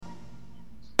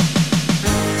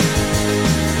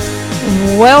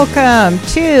Welcome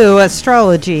to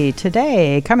Astrology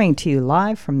Today, coming to you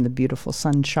live from the beautiful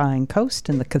Sunshine Coast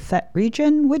in the Cathet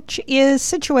region, which is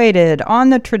situated on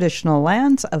the traditional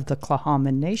lands of the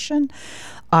Tla'amin Nation.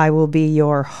 I will be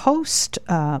your host,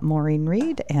 Maureen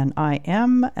Reed, and I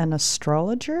am an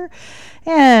astrologer.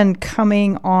 And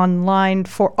coming online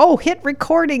for, hit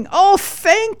recording. Oh,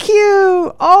 thank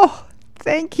you. Oh,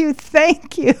 thank you.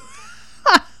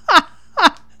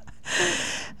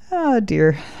 Oh,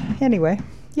 dear. Anyway,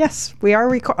 yes, we are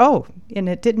and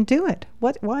it didn't do it.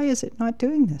 Why is it not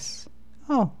doing this?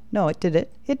 Oh, no, it did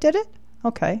it. It did it?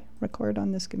 Okay, record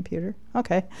on this computer.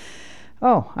 Okay.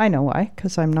 Oh, I know why,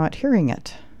 because I'm not hearing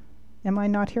it. Am I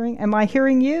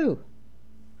hearing you?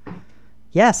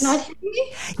 Yes. Not hearing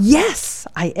me? Yes,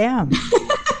 I am.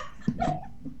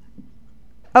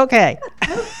 Okay.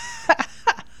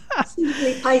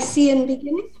 Simply Piscean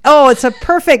beginning. Oh, it's a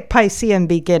perfect Piscean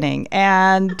beginning.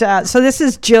 And so this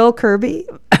is Jill Kirby,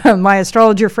 my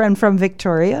astrologer friend from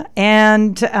Victoria.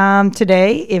 And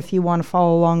today, if you want to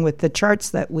follow along with the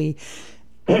charts that we,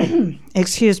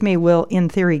 will in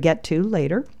theory get to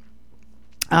later,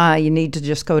 you need to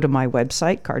just go to my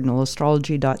website,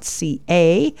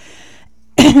 cardinalastrology.ca.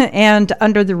 And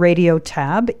under the radio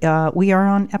tab, we are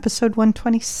on episode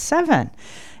 127.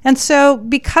 And so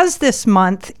because this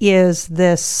month is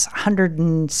this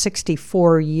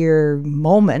 164-year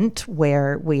moment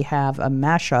where we have a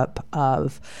mashup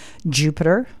of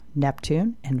Jupiter,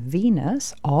 Neptune, and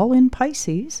Venus, all in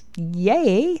Pisces,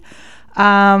 yay,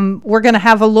 we're going to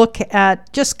have a look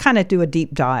at, just kind of do a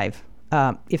deep dive,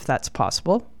 if that's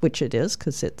possible, which it is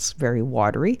because it's very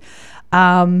watery,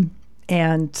 and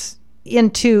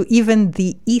into even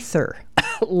the ether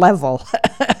level,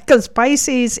 because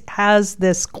Pisces has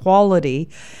this quality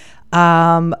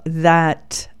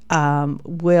that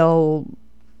will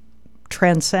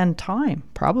transcend time,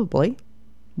 probably,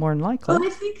 more than likely. Well,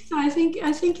 I think so. I think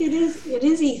it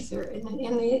is ether in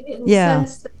the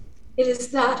sense that it is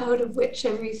that out of which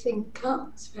everything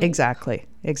comes. Right? Exactly.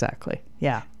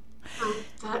 Yeah.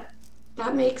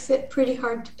 That makes it pretty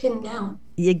hard to pin down.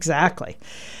 Exactly.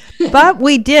 But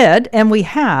we did, and we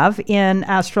have in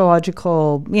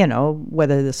astrological,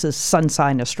 whether this is sun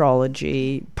sign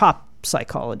astrology, pop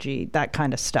psychology, that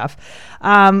kind of stuff.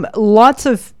 Lots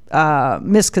of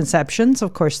misconceptions,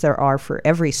 of course, there are for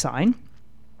every sign.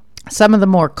 Some of the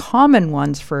more common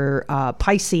ones for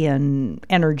Piscean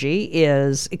energy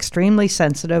is extremely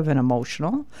sensitive and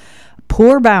emotional,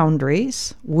 poor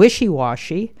boundaries,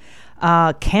 wishy-washy,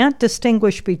 can't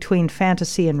distinguish between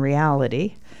fantasy and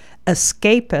reality,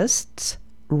 escapists,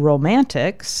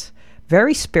 romantics,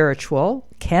 very spiritual,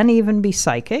 can even be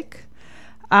psychic.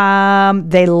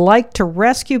 They like to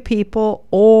rescue people,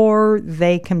 or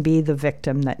they can be the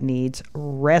victim that needs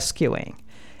rescuing.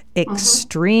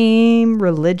 Extreme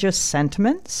religious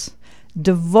sentiments,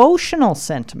 devotional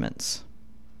sentiments,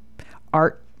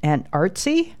 art and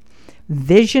artsy,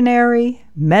 visionary,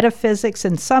 metaphysics,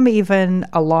 and some even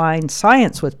align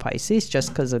science with Pisces, just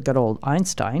because of good old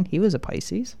Einstein. He was a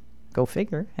Pisces. Go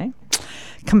figure, eh?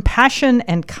 Compassion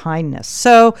and kindness.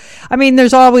 So,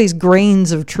 there's always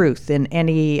grains of truth in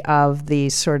any of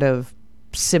these sort of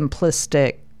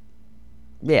simplistic,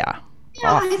 Yeah,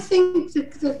 I think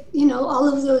that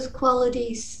all of those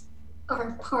qualities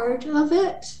are part of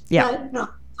it, but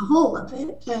not the whole of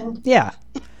it.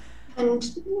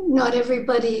 And not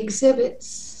everybody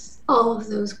exhibits all of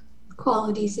those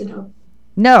qualities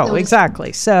No,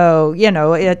 exactly. So,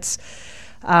 it's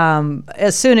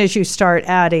as soon as you start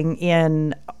adding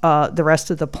in the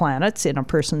rest of the planets in a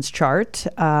person's chart,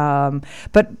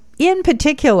 but in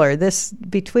particular, this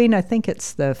between, I think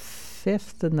it's the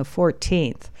 5th and the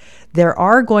 14th, there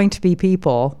are going to be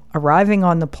people arriving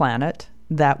on the planet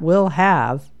that will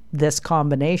have this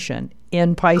combination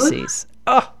in Pisces.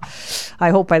 Oh, I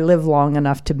hope I live long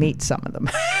enough to meet some of them.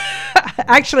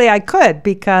 Actually, I could,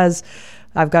 because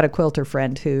I've got a quilter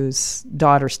friend whose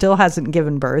daughter still hasn't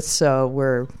given birth, so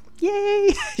we're,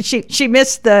 yay! She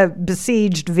missed the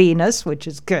besieged Venus, which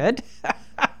is good.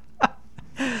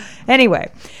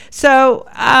 Anyway, so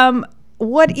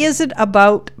what is it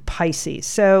about Pisces?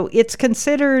 So it's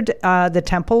considered the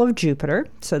temple of Jupiter,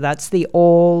 so that's the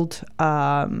old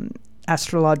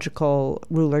astrological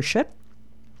rulership.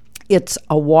 It's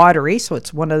a watery, so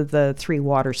it's one of the 3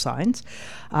 water signs.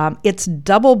 It's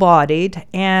double-bodied,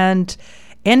 and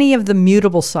any of the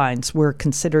mutable signs were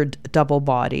considered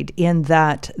double-bodied in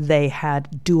that they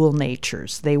had dual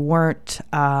natures. They weren't,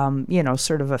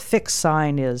 sort of a fixed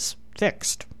sign is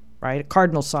fixed, right? A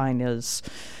cardinal sign is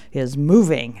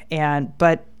moving,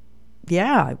 but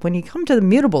when you come to the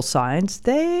mutable signs,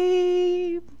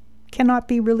 they cannot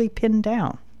be really pinned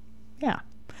down. Yeah.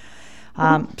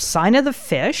 Sign of the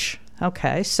fish.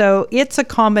 Okay, so it's a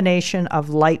combination of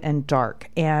light and dark.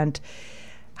 And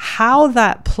how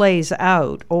that plays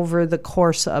out over the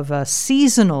course of a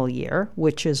seasonal year,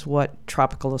 which is what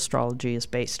tropical astrology is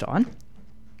based on,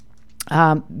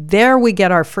 there we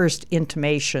get our first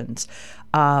intimations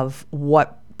of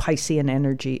what Piscean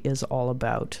energy is all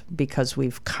about, because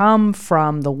we've come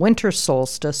from the winter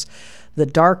solstice, the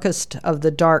darkest of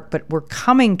the dark, but we're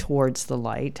coming towards the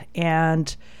light.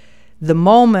 And the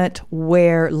moment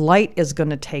where light is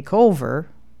going to take over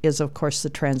is, of course,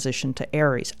 the transition to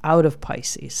Aries out of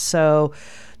Pisces. So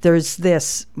there's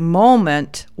this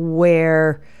moment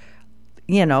where,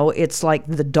 it's like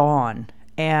the dawn.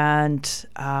 And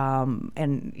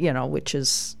which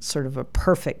is sort of a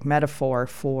perfect metaphor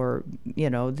for,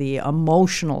 the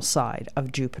emotional side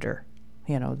of Jupiter,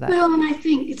 that. Well, and I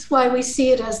think it's why we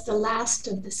see it as the last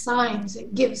of the signs.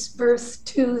 It gives birth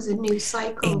to the new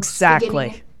cycle.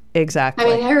 Exactly. I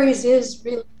mean, Aries is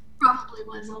really probably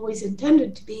was always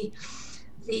intended to be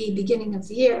the beginning of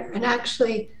the year. And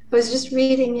actually, I was just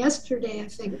reading yesterday, I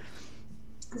think,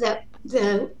 that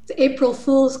the April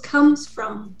Fools comes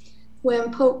from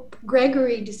when Pope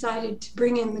Gregory decided to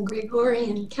bring in the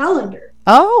Gregorian calendar.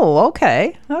 Oh,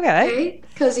 okay.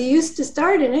 Because he used to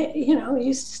start in it, he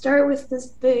used to start with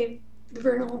the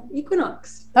vernal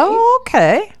equinox. Right? Oh,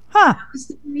 okay. Huh. That was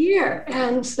the new year.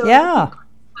 And so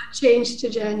changed to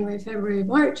January, February,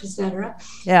 March, etc.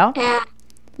 Yeah. And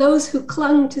those who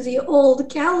clung to the old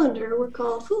calendar were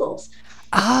called fools.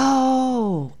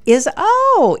 Isn't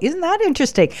that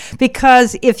interesting?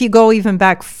 Because if you go even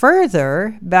back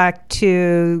further, back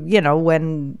to,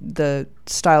 when the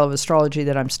style of astrology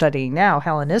that I'm studying now,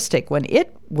 Hellenistic, when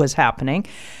it was happening,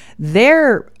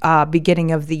 their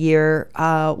beginning of the year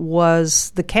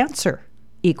was the Cancer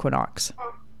equinox,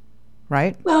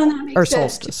 right? Well, and that makes or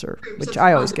solstice, which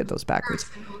I always get those backwards.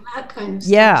 That kind of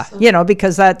stuff, so.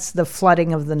 Because that's the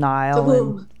flooding of the Nile. The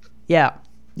womb. Yeah,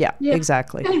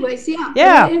 exactly. Anyways,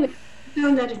 Yeah. Anyway, I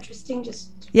found that interesting. It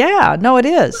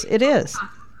is. It is.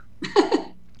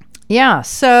 Yeah.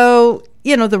 So,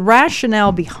 the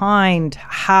rationale behind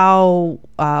how,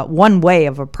 one way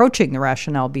of approaching the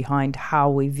rationale behind how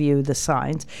we view the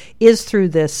signs is through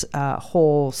this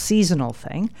whole seasonal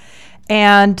thing.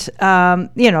 And,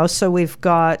 so we've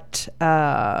got,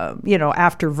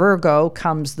 after Virgo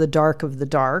comes the dark of the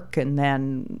dark, and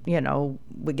then,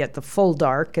 we get the full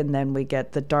dark, and then we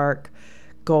get the dark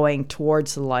going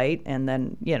towards the light, and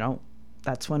then,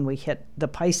 that's when we hit the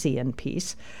Piscean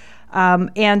piece.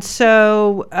 And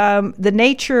so the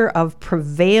nature of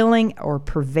prevailing or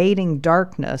pervading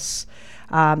darkness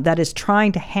that is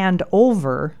trying to hand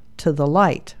over to the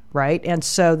light, right? And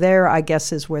so there, I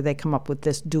guess, is where they come up with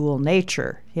this dual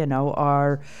nature,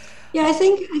 Yeah, I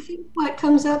think what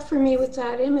comes up for me with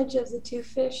that image of the two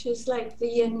fish is like the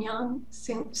yin yang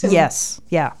symbol. Yes,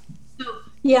 yeah. So,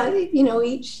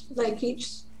 each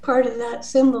part of that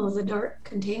symbol, the dark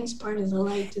contains part of the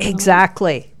light.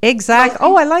 Exactly.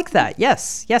 Oh, I like that.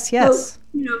 Yes. So,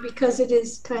 because it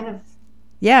is kind of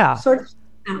sort of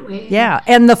that way. Yeah,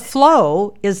 and the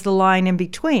flow is the line in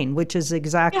between, which is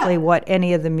exactly what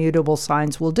any of the mutable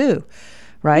signs will do.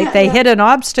 Right? They hit an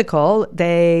obstacle,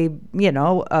 they,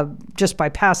 just by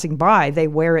passing by, they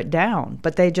wear it down,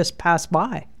 but they just pass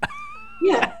by.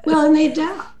 Yeah, well, and they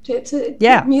adapt. It's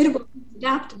mutable,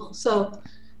 adaptable. So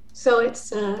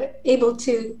it's able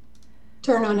to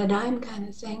turn on a dime kind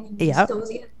of thing and just goes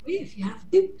the other way if you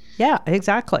have to. Yeah,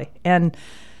 exactly. And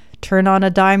turn on a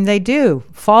dime they do,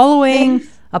 following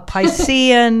a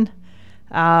Piscean,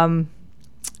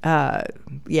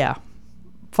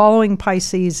 Following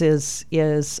Pisces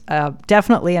is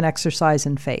definitely an exercise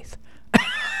in faith,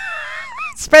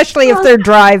 especially if they're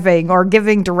driving or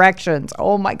giving directions.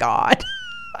 Oh my God!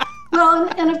 Well,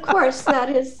 and of course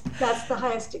that's the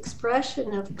highest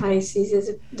expression of Pisces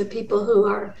is the people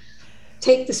who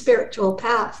take the spiritual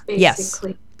path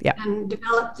basically, and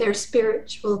develop their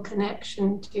spiritual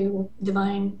connection to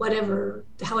divine,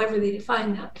 however they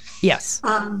define that. Yes.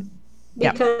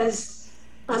 Because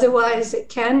otherwise it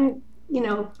can.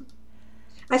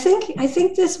 I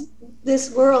think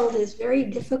this world is very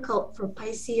difficult for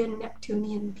Piscean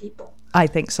Neptunian people. I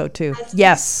think so too.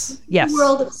 Yes. A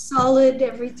world of solid,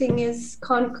 everything is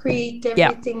concrete,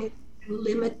 everything is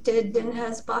limited and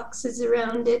has boxes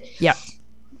around it. Yeah.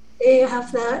 They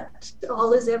have that,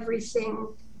 all is everything.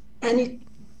 And you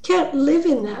can't live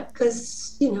in that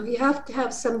because, you have to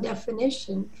have some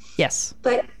definition. Yes.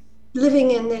 But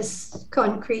living in this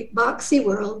concrete, boxy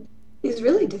world is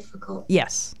really difficult.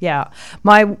 Yes, yeah.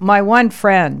 My one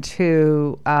friend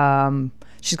who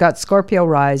she's got Scorpio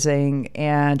rising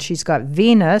and she's got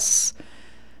Venus,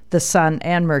 the Sun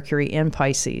and Mercury in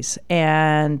Pisces.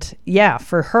 And yeah,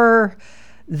 for her,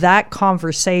 that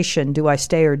conversation, do I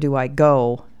stay or do I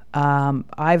go?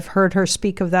 I've heard her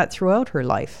speak of that throughout her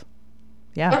life.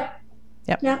 Yeah.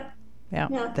 Yep. Yeah.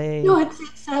 No,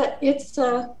 it's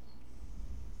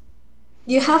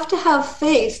you have to have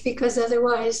faith, because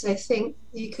otherwise I think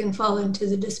you can fall into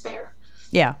the despair.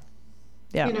 Yeah.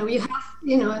 You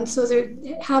have, and so they're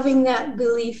having that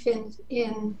belief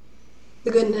in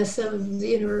the goodness of the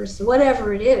universe,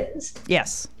 whatever it is.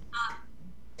 Yes.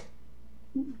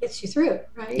 Gets you through it,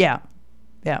 right? Yeah.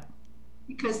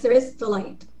 Because there is the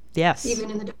light. Yes.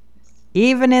 Even in the dark.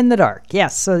 Even in the dark.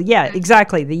 Yes. So yeah,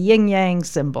 exactly. The yin yang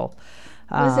symbol.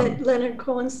 Was it Leonard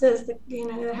Cohen says that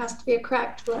there has to be a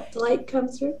crack to let the light come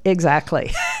through?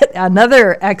 Exactly.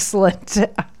 Another excellent.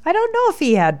 I don't know if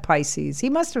he had Pisces. He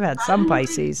must have had some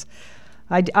Pisces.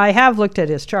 I have looked at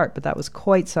his chart, but that was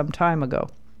quite some time ago.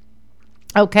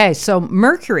 Okay, so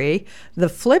Mercury, the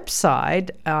flip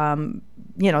side.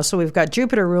 So we've got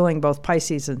Jupiter ruling both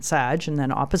Pisces and Sag, and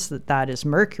then opposite that is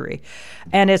Mercury,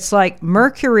 and it's like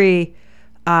Mercury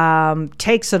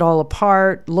takes it all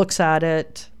apart, looks at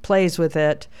it, plays with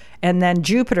it, and then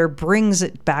Jupiter brings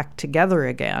it back together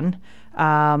again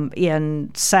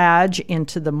in Sag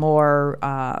into the more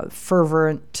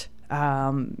fervent,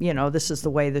 this is the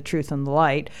way, the truth, and the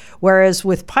light. Whereas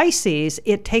with Pisces,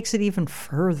 it takes it even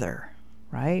further,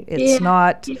 right? It's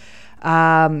not,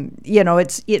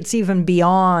 it's even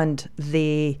beyond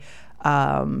the,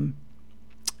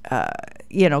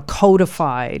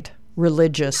 codified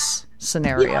religious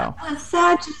scenario.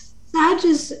 Sag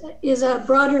is a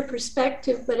broader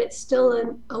perspective, but it's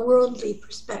still a worldly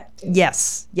perspective.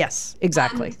 Yes,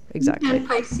 exactly. And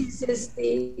Pisces is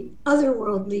the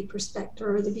otherworldly perspective,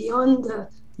 or the beyond the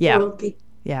worldly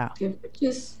perspective, which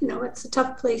is, it's a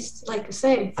tough place, like I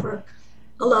say, for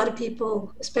a lot of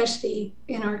people, especially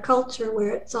in our culture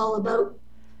where it's all about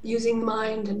using the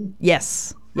mind and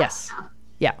yes.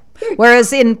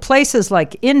 Whereas in places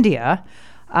like India,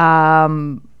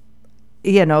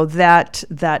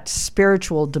 that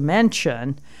spiritual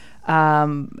dimension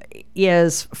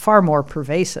is far more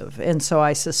pervasive, and so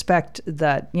I suspect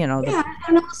that and also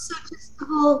just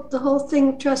the whole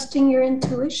thing, trusting your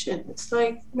intuition. It's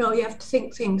like, no, you have to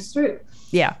think things through.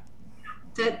 Yeah.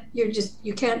 That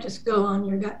you can't just go on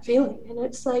your gut feeling, and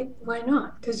it's like, why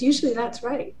not? Because usually that's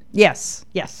right. Yes,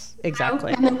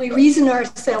 exactly. And then we reason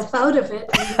ourselves out of it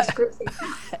and we screw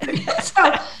things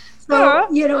up. So,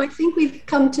 I think we've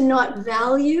come to not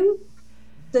value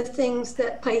the things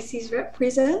that Pisces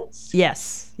represents.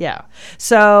 Yes, yeah.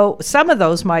 So some of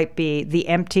those might be the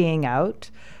emptying out,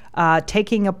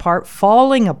 taking apart,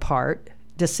 falling apart,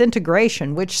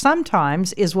 disintegration, which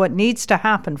sometimes is what needs to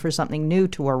happen for something new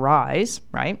to arise,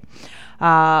 right?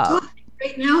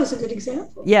 Right now is a good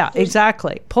example. Yeah,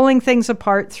 exactly. Pulling things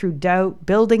apart through doubt,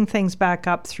 building things back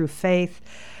up through faith.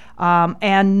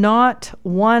 And not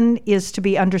one is to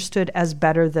be understood as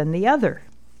better than the other.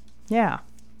 Yeah.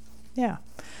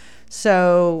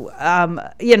 So,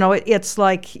 it's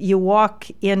like you walk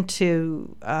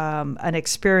into an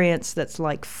experience that's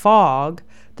like fog,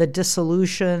 the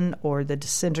dissolution or the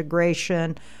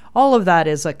disintegration. All of that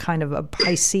is a kind of a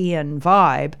Piscean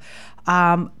vibe.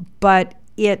 But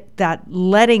that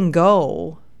letting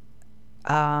go,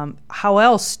 how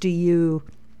else do you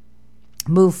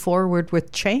move forward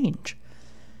with change?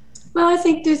 Well, I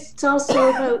think it's also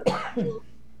about the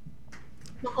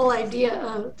whole idea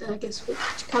of, I guess, which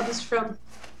comes from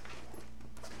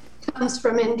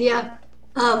India,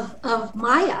 of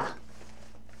Maya.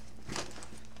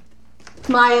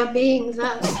 Maya being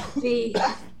the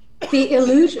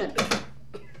illusion.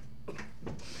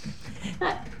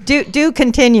 Do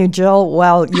continue, Jill,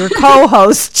 while your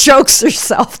co-host chokes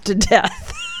herself to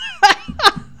death.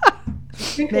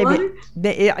 Maybe.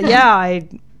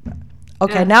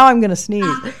 Okay, now I'm going to sneeze.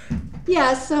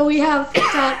 So we have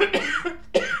that.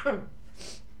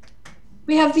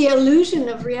 We have the illusion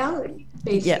of reality,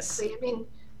 basically. Yes. I mean,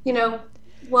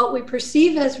 what we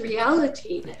perceive as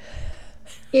reality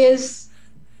is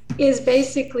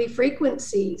basically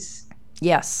frequencies.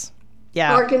 Yes.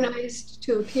 Yeah. Organized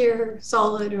to appear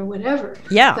solid or whatever.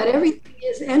 Yeah. But everything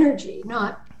is energy,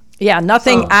 not. Yeah,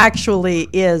 nothing actually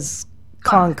is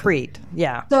concrete.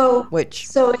 Yeah. So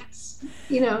it's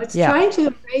it's trying to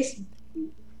embrace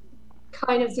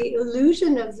kind of the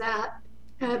illusion of that,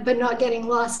 but not getting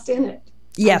lost in it.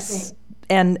 Yes.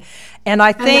 And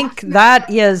I think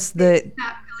that is that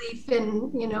belief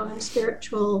in in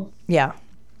spiritual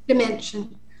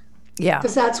dimension. Yeah.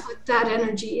 Because that's what that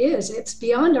energy is. It's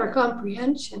beyond our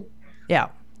comprehension. Yeah.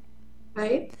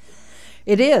 Right?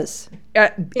 It is.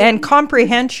 And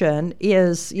comprehension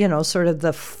is, sort of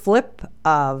the flip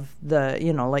of the,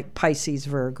 like Pisces,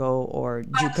 Virgo, or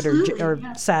Jupiter, or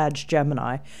Sag,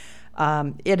 Gemini.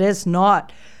 It is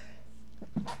not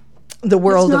the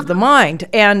world of the mind.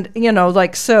 And,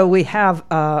 so we have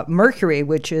Mercury,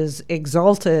 which is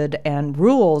exalted and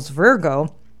rules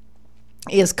Virgo,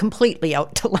 is completely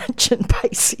out to lunch in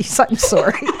Pisces. I'm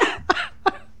sorry.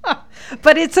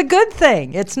 But it's a good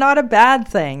thing. It's not a bad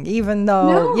thing, even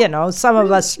though, some of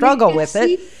us struggle with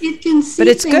it. It can see, but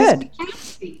it's things good. We can't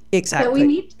see,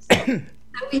 exactly. That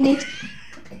we need,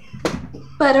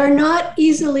 but are not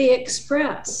easily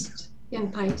expressed in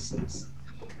Pisces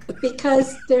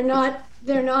because they're not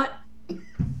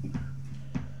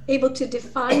able to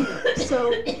define them.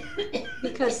 So,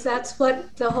 because that's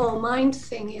what the whole mind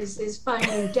thing is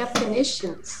finding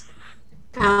definitions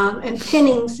and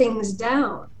pinning things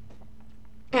down.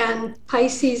 And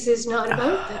Pisces is not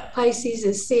about that. Pisces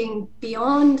is seeing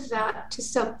beyond that to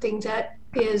something that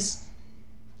is,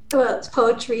 well, it's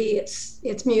poetry,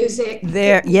 it's music.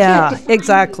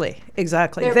 Exactly.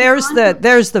 There's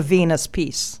the Venus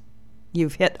piece.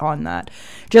 You've hit on that.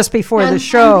 Just before the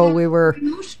show, we were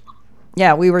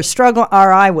struggling,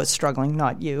 or I was struggling,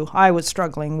 not you. I was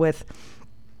struggling with.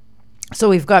 So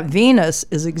we've got Venus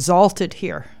is exalted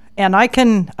here. And I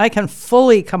can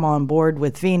fully come on board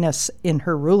with Venus in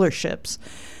her rulerships,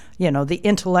 the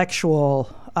intellectual,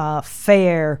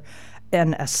 fair,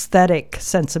 and aesthetic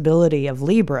sensibility of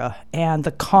Libra, and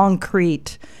the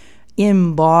concrete,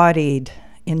 embodied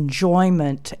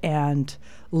enjoyment and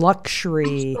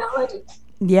luxury,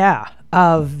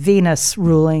 of Venus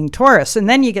ruling Taurus. And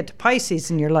then you get to Pisces,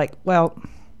 and you're like, well,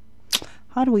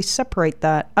 how do we separate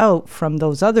that out from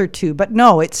those other two? But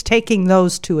no, it's taking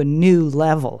those to a new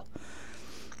level.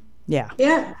 Yeah.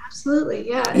 Yeah, absolutely.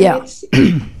 Yeah. Yeah.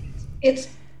 It's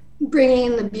bringing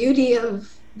in the beauty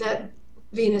of that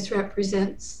Venus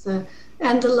represents,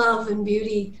 and the love and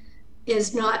beauty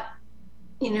is not,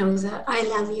 that I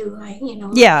love you.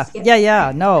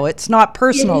 Yeah. No, it's not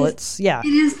personal. It is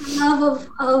the love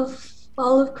of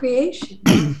all of creation.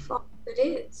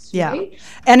 It is, right?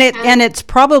 And it's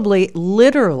probably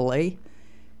literally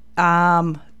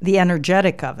the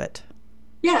energetic of it.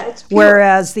 Yeah, it's pure.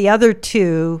 Whereas the other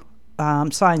two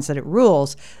signs that it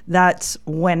rules, that's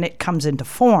when it comes into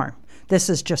form. This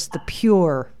is just the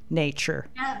pure nature.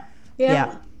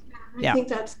 Yeah. I think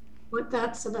that's what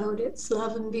that's about. It's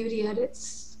love and beauty at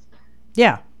its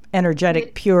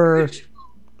energetic, pure,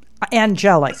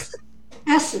 angelic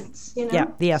essence. Yeah,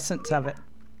 the essence of it.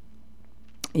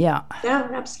 Yeah. Yeah,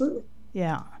 absolutely.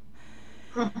 Yeah.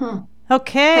 Mm-hmm.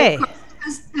 Okay.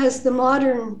 As the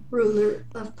modern ruler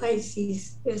of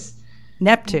Pisces is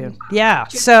Neptune. Yeah.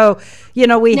 So,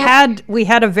 we had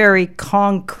a very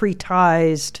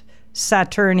concretized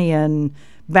Saturnian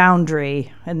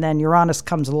boundary, and then Uranus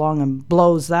comes along and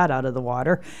blows that out of the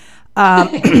water.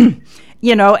 And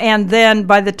then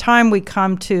by the time we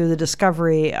come to the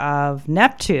discovery of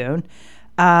Neptune,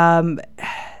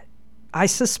 I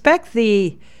suspect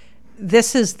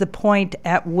this is the point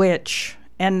at which,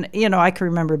 and, I can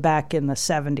remember back in the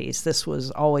 70s, this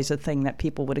was always a thing that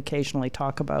people would occasionally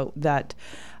talk about, that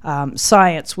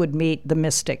science would meet the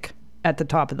mystic at the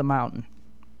top of the mountain,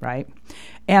 right?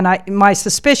 And my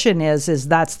suspicion is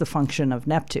that's the function of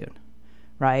Neptune,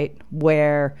 right?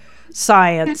 Where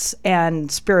science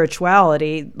and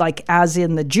spirituality, like as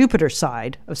in the Jupiter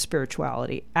side of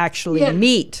spirituality, actually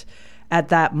meet at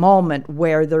that moment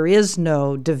where there is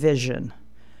no division.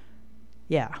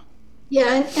 Yeah.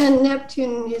 Yeah, and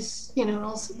Neptune is,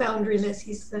 also boundaryless.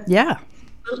 He's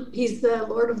the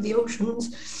Lord of the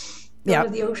oceans. Lord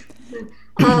of the ocean.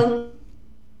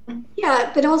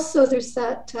 But also there's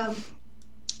that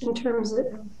in terms of,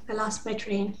 I lost my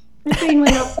train. My train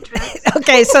went off the tracks.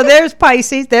 Okay, so there's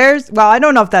Pisces. I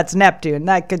don't know if that's Neptune.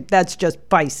 That's just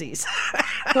Pisces.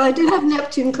 Well, I do have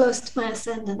Neptune close to my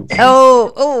ascendant.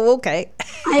 Oh, okay.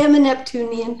 I am a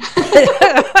Neptunian.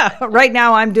 Right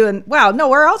now I'm doing,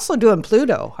 we're also doing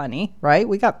Pluto, honey, right?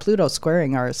 We got Pluto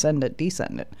squaring our ascendant,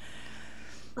 descendant.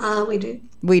 We do.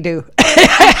 We do.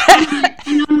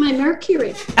 And on my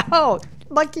Mercury. Oh,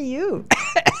 lucky you.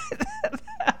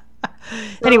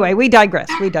 Anyway, we digress.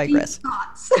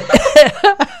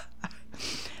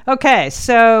 Okay,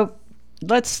 so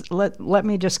let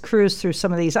me just cruise through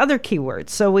some of these other keywords.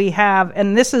 So we have,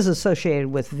 and this is associated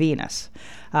with Venus,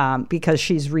 because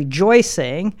she's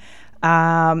rejoicing,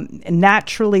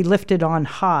 naturally lifted on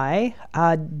high,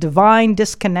 divine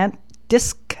discontent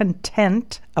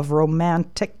of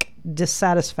romantic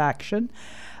dissatisfaction,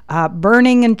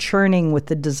 burning and churning with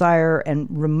the desire and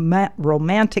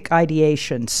romantic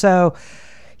ideation. So,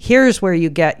 here's where you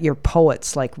get your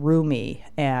poets like Rumi,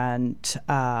 and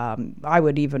I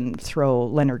would even throw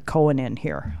Leonard Cohen in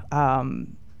here,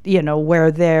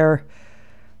 where they're,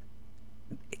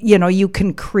 you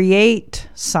can create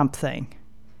something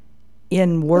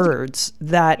in words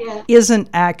that isn't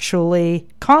actually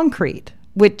concrete,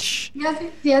 which...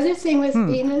 The other thing with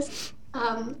Venus,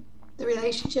 the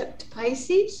relationship to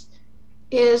Pisces,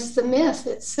 is the myth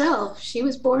itself. She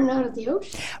was born out of the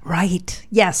ocean. Right.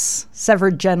 Yes.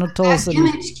 Severed genitals. That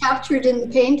image captured in the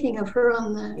painting of her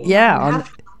on the...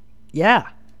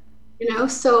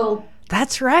 So...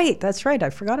 That's right. I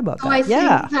forgot about that. I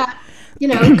think that,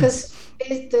 because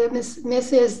the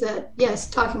myth is that, yes,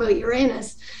 talking about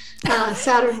Uranus,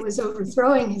 Saturn was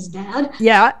overthrowing his dad.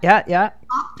 Yeah.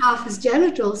 Lopped off his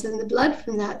genitals, and the blood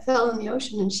from that fell in the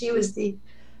ocean, and she was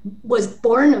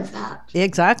born of that.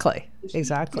 Exactly. She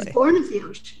was born of the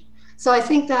ocean. So I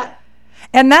think that...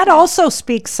 And that also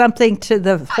speaks something to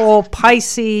the whole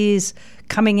Pisces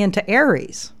coming into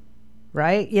Aries,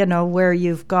 right? Where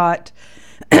you've got,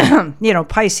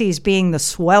 Pisces being the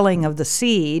swelling of the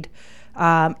seed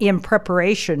in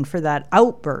preparation for that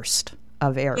outburst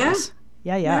of Aries.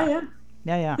 Yeah.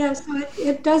 So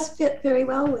it does fit very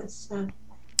well with having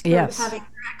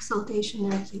her exaltation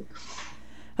there too.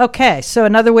 Okay, so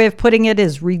another way of putting it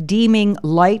is redeeming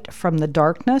light from the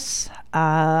darkness.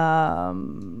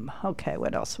 Okay,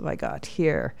 what else have I got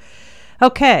here?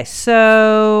 Okay,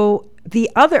 so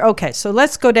so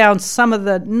let's go down some of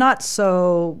the not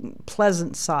so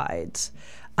pleasant sides.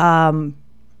 The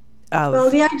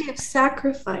idea of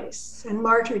sacrifice and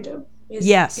martyrdom is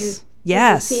a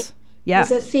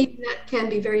theme that can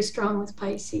be very strong with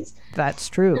Pisces. That's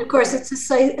true. And of course, it's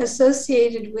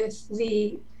associated with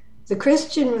the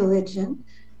Christian religion.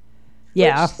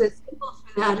 Yeah. Which the symbol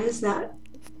for that is that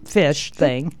fish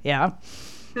thing. Yeah.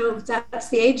 So that's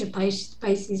the age of Pisces.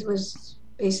 Pisces was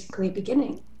basically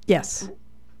beginning. Yes.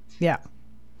 Yeah.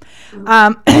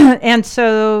 And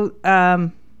so,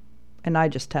 and I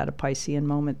just had a Piscean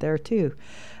moment there too.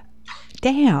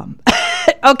 Damn.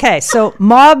 Okay, so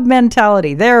mob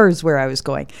mentality. There's where I was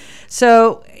going.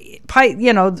 So,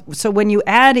 so when you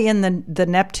add in the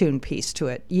Neptune piece to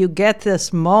it, you get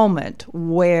this moment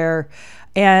where,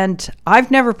 and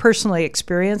I've never personally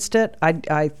experienced it.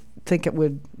 I think it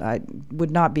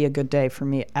would not be a good day for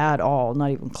me at all,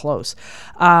 not even close.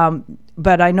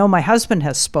 But I know my husband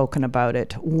has spoken about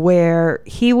it, where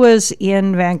he was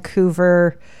in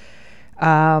Vancouver.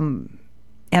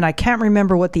 And I can't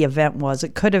remember what the event was.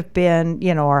 It could have been,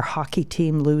 our hockey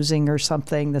team losing or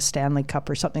something, the Stanley Cup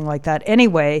or something like that.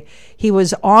 Anyway, he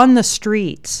was on the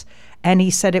streets, and he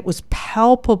said it was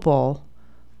palpable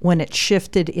when it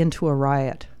shifted into a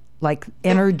riot. Like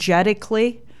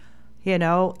energetically,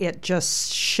 it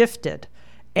just shifted.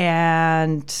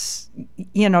 And,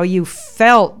 you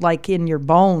felt like in your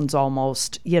bones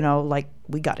almost, like,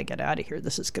 we got to get out of here.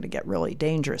 This is going to get really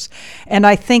dangerous. And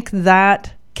I think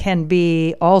that can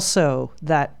be also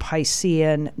that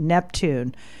Piscean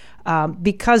Neptune,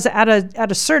 because at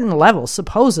a certain level,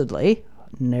 supposedly,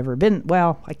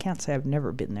 I can't say I've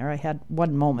never been there. I had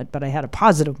one moment, but I had a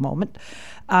positive moment,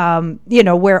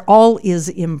 where all is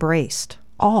embraced.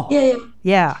 All.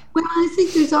 Yeah. Well, I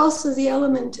think there's also the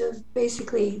element of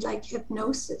basically like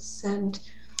hypnosis and...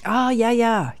 Oh,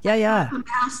 yeah. A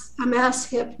mass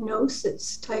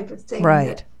hypnosis type of thing.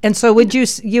 Right. And so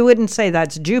you wouldn't say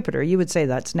that's Jupiter, you would say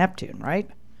that's Neptune, right?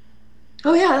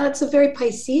 Oh, yeah, that's a very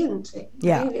Piscean thing.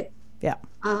 Yeah. Right? Yeah.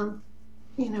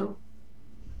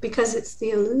 Because it's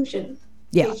the illusion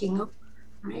taking over,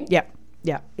 right?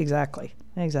 Yeah, exactly.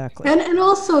 And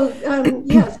also,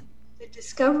 the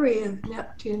discovery of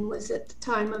Neptune was at the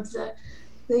time of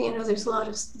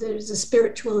there's a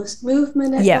spiritualist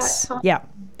movement at that time. Yeah,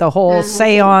 the whole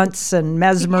seance and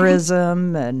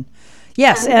mesmerism and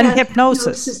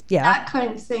hypnosis. Yeah, that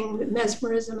kind of thing,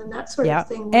 mesmerism and that sort of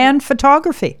thing. And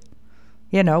photography,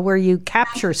 where you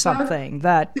capture something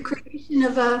that... The creation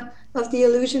of the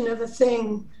illusion of a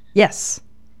thing. Yes.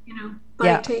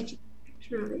 By taking a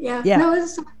picture of it. Yeah. No,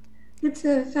 it's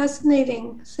a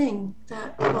fascinating thing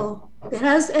that it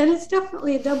has, and it's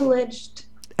definitely a double-edged...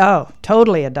 Oh,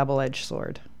 totally a double-edged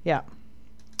sword. Yeah.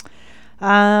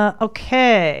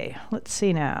 Okay, let's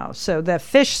see now. So the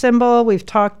fish symbol, we've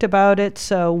talked about it.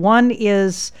 So one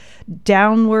is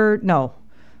downward. No.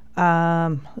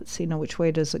 Let's see. No, which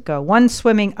way does it go? One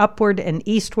swimming upward and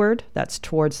eastward. That's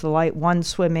towards the light. One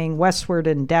swimming westward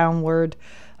and downward.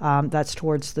 That's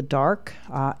towards the dark.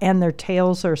 And their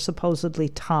tails are supposedly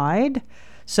tied.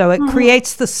 So it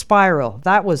creates the spiral.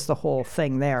 That was the whole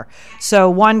thing there. So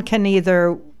one can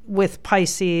either, with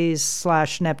Pisces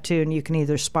 / Neptune, you can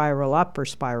either spiral up or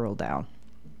spiral down.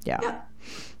 Yeah.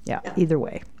 Yeah. Either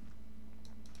way.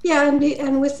 Yeah,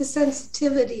 and with the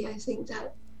sensitivity, I think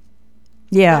that.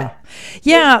 Yeah.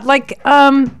 Like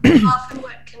often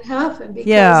what can happen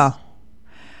because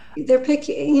they're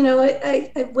picking.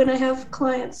 I when I have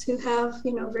clients who have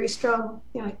very strong,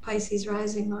 like Pisces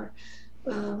rising or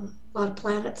a lot of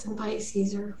planets in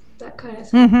Pisces or that kind of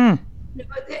thing. Mm-hmm.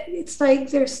 It's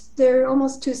like they're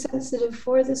almost too sensitive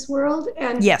for this world,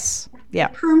 and yes, yeah,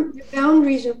 the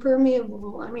boundaries are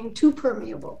permeable. I mean, too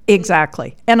permeable.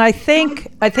 Exactly, and I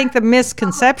think the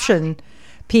misconception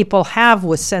people have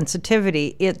with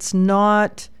sensitivity, it's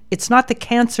not the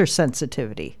Cancer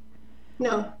sensitivity.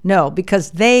 No,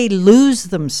 because they lose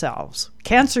themselves.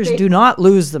 Cancers do not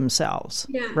lose themselves,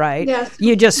 right? Yeah.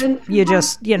 You just you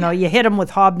hit them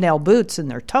with hobnail boots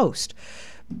and they're toast.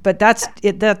 But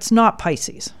that's not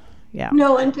Pisces. Yeah.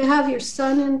 No, and to have your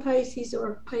sun in Pisces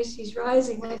or Pisces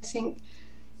rising, I think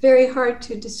very hard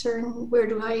to discern where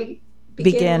do I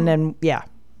begin and end,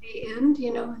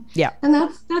 Yeah. And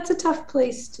that's a tough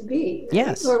place to be. Right?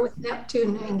 Yes. Or with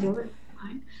Neptune angular.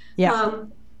 Yeah.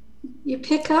 You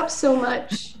pick up so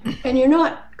much and you're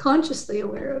not consciously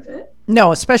aware of it.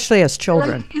 No, especially as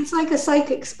children. It's like a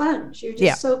psychic sponge. You're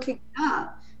just soaking it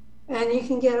up. And you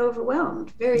can get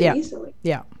overwhelmed very easily.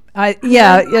 Yeah.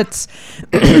 It's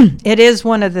it is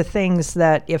one of the things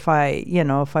that if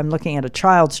I'm looking at a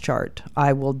child's chart,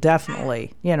 I will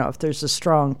definitely, if there's a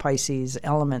strong Pisces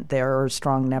element there or a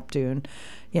strong Neptune,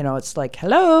 it's like,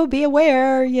 hello, be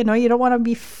aware, you don't want to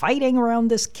be fighting around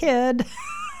this kid.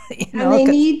 And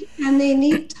they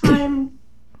need time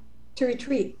to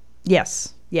retreat.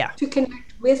 Yes. Yeah. To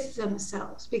connect with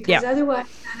themselves, because otherwise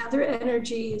that other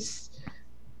energy is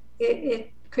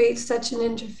it creates such an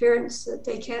interference that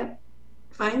they can't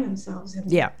find themselves in.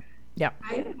 Yeah.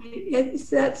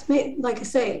 That's like I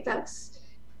say, that's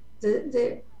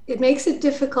it makes it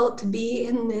difficult to be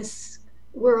in this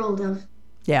world of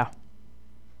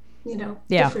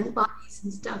different bodies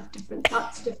and stuff, different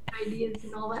thoughts, different ideas,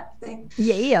 and all that thing.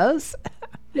 Yes.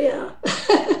 Yeah.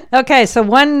 Okay, so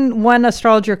one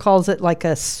astrologer calls it like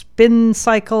a spin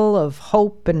cycle of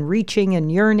hope and reaching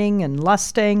and yearning and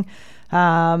lusting.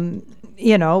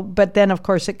 But then of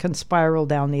course it can spiral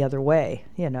down the other way,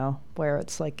 where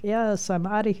it's like, yes, I'm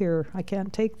out of here. I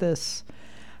can't take this.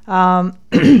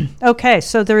 Okay,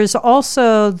 so there is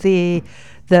also the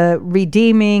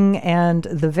redeeming and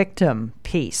the victim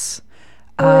piece.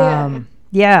 So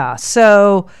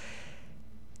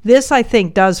this, I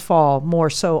think, does fall more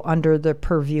so under the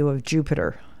purview of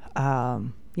Jupiter,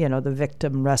 the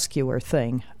victim rescuer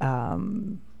thing.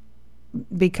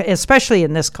 Because, especially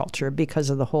in this culture, because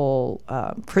of the whole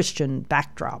Christian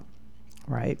backdrop,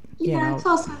 right? It's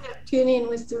also Neptunian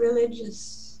with the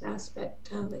religious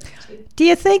aspect of it too. Do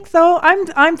you think, though?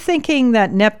 I'm thinking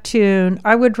that Neptune.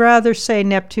 I would rather say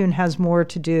Neptune has more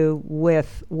to do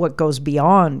with what goes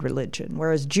beyond religion,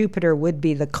 whereas Jupiter would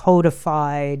be the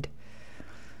codified.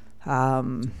 But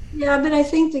I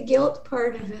think the guilt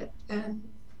part of it and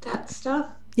that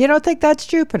stuff. You don't think that's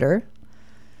Jupiter,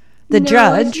 the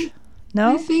judge?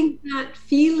 No? I think that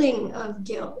feeling of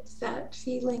guilt, that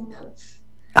feeling of...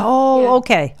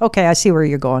 Okay. Okay, I see where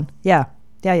you're going. Yeah.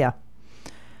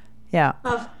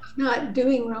 Of not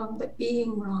doing wrong, but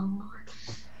being wrong.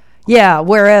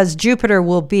 Whereas Jupiter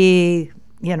will be,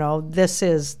 this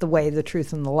is the way, the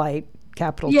truth, and the light,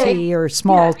 capital T or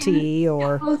small t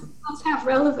or... Both have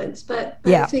relevance, but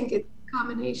I think it's a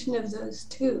combination of those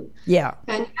two. Yeah.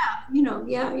 And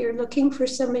you're looking for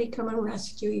somebody to come and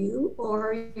rescue you,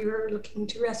 or you're looking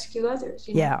to rescue others.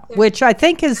 Which I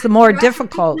think is the more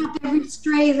difficult. Not every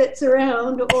stray that's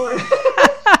around, or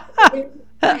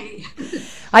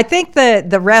I think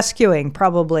the rescuing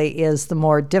probably is the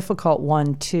more difficult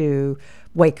one to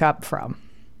wake up from,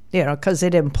 because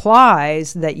it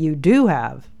implies that you do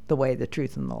have the way, the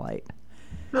truth, and the light.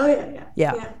 Oh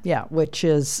yeah. Which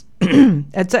is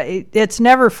it's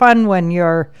never fun when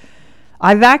you're.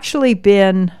 I've actually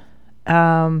been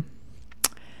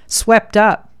swept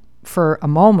up for a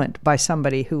moment by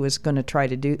somebody who was going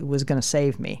to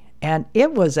save me, and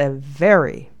it was a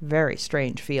very, very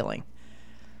strange feeling,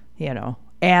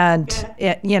 and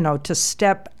to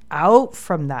step out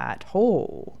from that.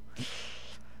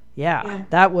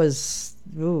 That was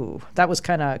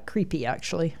kind of creepy,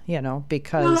 actually,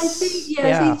 because...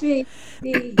 I think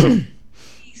the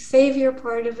savior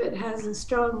part of it has a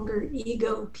stronger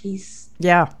ego piece.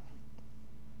 Yeah.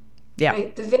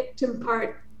 Right? The victim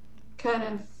part kind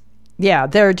of... Yeah,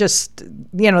 they're just,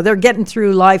 they're getting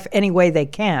through life any way they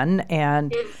can,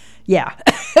 and... Yeah.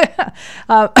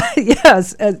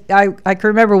 Yes. I can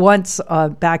remember once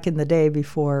back in the day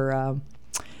before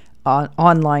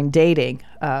online dating,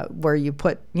 where you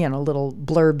put, little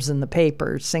blurbs in the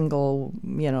paper, single,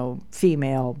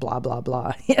 female, blah, blah,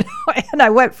 blah. And I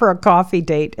went for a coffee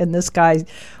date, and this guy,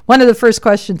 one of the first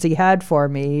questions he had for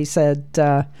me, he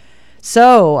said,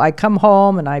 so I come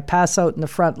home and I pass out in the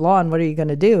front lawn. What are you going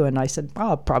to do? And I said, well,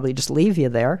 I'll probably just leave you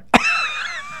there.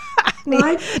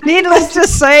 Needless to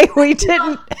say, we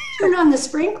didn't. Turn on the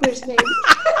sprinklers, maybe.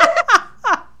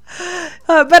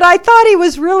 But I thought he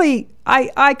was really,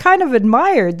 I kind of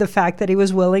admired the fact that he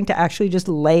was willing to actually just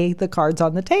lay the cards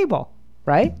on the table,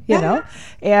 right?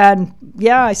 And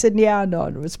I said,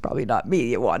 no, it's probably not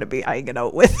me you want to be hanging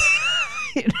out with.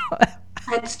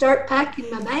 I'd start packing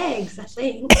my bags, I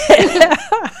think.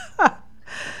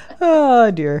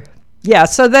 Oh, dear. Yeah,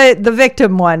 so the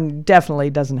victim one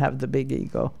definitely doesn't have the big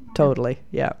ego. Totally.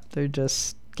 Yeah, they're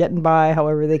just getting by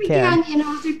however they can. Again,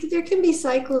 there can be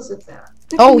cycles of that.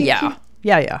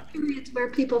 Yeah. Periods where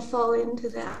people fall into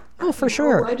that. Oh, for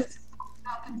sure. Why does this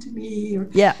happen to me? Or,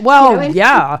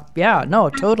 no,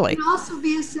 totally. It can also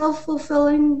be a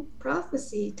self-fulfilling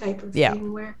prophecy type of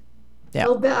thing where,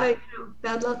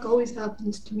 bad luck always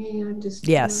happens to me. I'm just...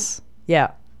 Yes.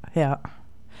 Yeah.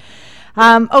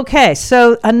 Okay,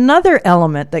 so another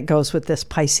element that goes with this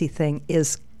Pisces thing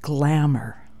is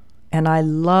glamour. And I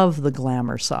love the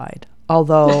glamour side.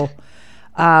 Although,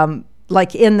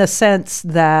 like in the sense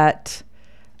that,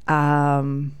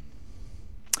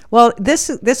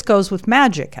 this goes with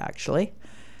magic, actually.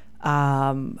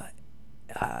 Sort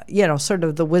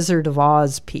of the Wizard of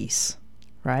Oz piece,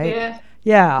 right?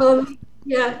 Yeah.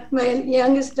 My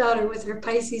youngest daughter with her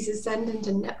Pisces ascendant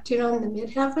and Neptune on the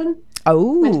midheaven.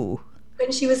 Oh.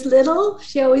 When she was little,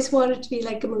 she always wanted to be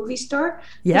like a movie star.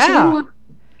 Yeah. She didn't want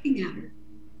looking at her.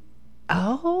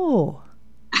 Oh.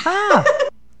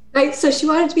 Right. So she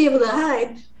wanted to be able to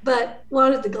hide, but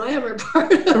wanted the glamour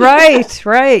part.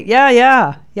 Right. Yeah.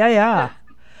 Yeah.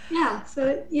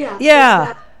 So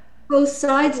yeah. Both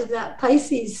sides of that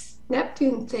Pisces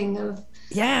Neptune thing of.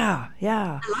 Yeah.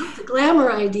 I love the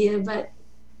glamour idea, but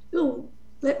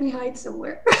let me hide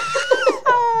somewhere.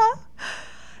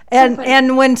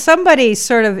 And when somebody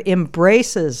sort of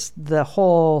embraces the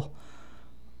whole,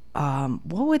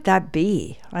 what would that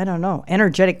be? I don't know.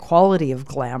 Energetic quality of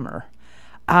glamour.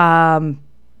 They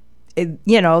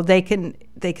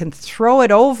can throw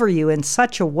it over you in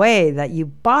such a way that you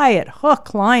buy it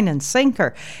hook, line, and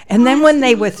sinker. And then when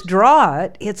they withdraw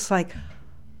it, it's like,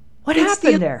 what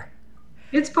happened there?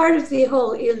 It's part of the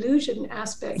whole illusion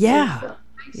aspect. Yeah.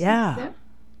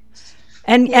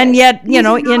 And yet,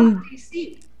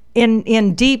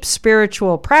 in deep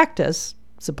spiritual practice,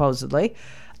 supposedly,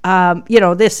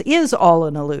 this is all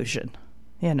an illusion,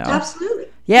 Absolutely.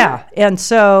 Yeah. And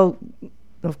so,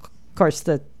 of course,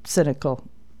 the cynical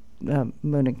Moon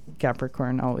in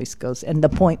Capricorn always goes, and the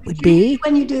point would be...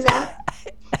 When you do that.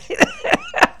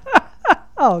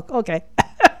 Oh, okay.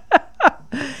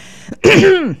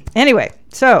 Anyway,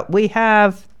 so we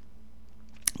have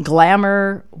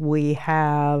glamour, we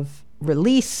have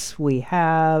release, we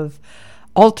have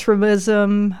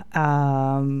altruism,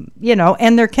 and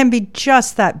there can be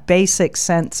just that basic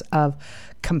sense of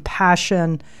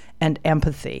compassion and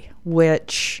empathy,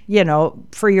 which,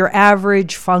 for your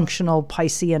average functional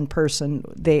Piscean person,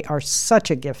 they are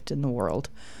such a gift in the world.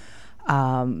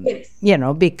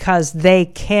 Because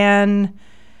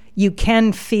you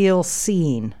can feel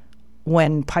seen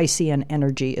when Piscean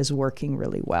energy is working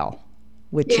really well,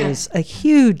 which is a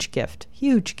huge gift.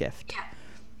 Yeah.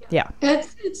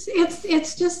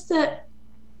 It's just that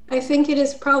I think it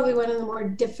is probably one of the more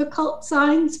difficult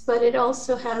signs, but it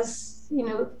also has,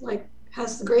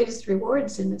 has the greatest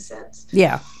rewards in a sense.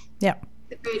 Yeah. The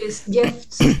greatest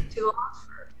gifts to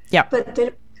offer. Yeah. But they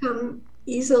don't come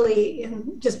easily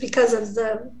just because of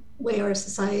the way our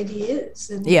society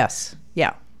is. And yes.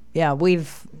 Yeah.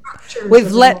 We've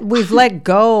let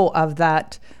go of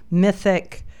that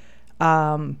mythic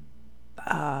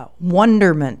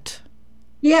wonderment.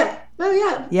 Yeah.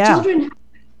 Oh yeah.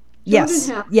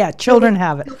 Children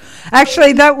have it.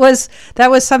 Actually, that was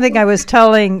something I was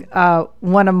telling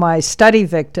one of my study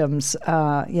victims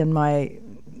in my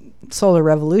Solar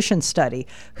Revolution study,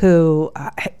 who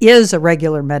is a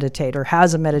regular meditator,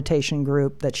 has a meditation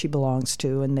group that she belongs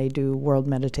to, and they do world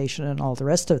meditation and all the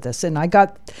rest of this. And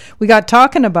we got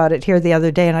talking about it here the other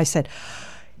day, and I said,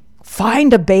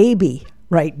 find a baby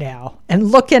right now and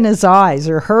look in his eyes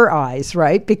or her eyes,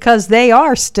 right? Because they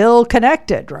are still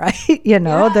connected, right?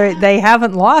 They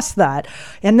haven't lost that.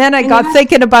 And then I got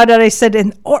thinking about it. I said,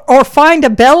 or find a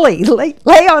belly,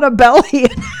 lay on a belly,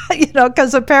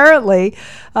 because apparently,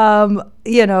 the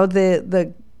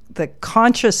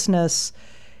consciousness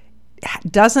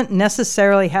doesn't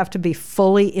necessarily have to be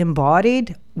fully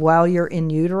embodied while you're in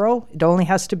utero. It only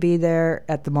has to be there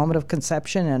at the moment of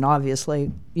conception and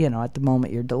obviously, at the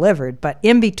moment you're delivered. But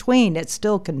in between, it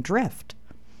still can drift.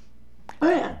 Oh,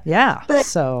 yeah. Yeah.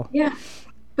 Yeah.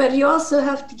 But you also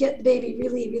have to get the baby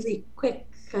really, really quick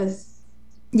because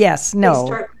yes,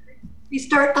 no. They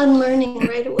start unlearning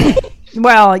right away.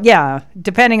 Well, yeah,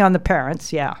 depending on the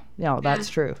parents. Yeah. No, that's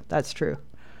true. That's true.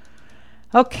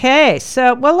 Okay.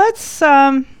 So, well, let's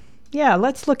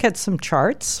look at some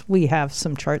charts. We have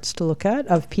some charts to look at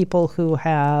of people who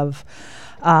have,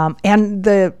 I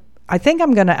think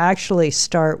I'm going to actually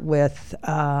start with,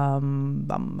 where are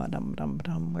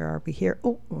we here?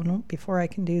 Oh, no, before I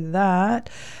can do that.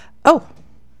 Oh,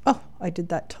 I did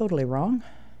that totally wrong.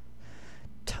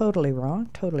 Totally wrong.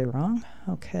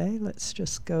 Okay, let's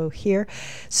just go here.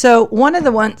 So one of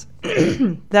the ones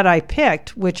that I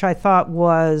picked, which I thought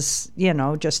was,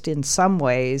 just in some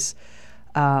ways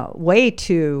way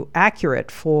too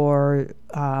accurate for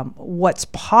what's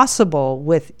possible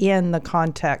within the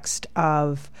context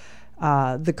of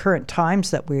the current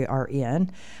times that we are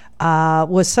in,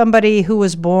 was somebody who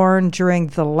was born during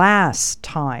the last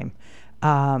time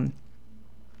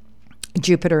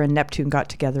Jupiter and Neptune got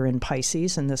together in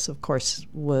Pisces, and this, of course,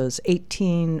 was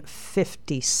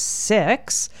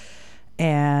 1856.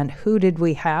 And who did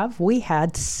we have? We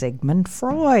had Sigmund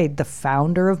Freud, the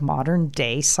founder of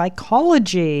modern-day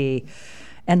psychology.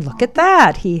 And look at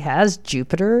that. He has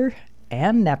Jupiter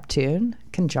and Neptune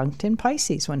conjunct in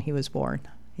Pisces when he was born.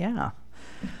 Yeah.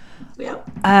 Yep.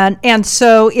 And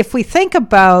so if we think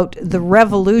about the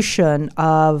revolution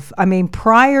of,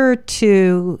 prior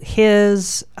to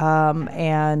his other,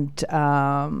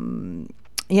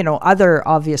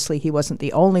 obviously he wasn't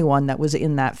the only one that was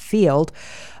in that field.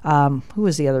 Who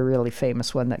was the other really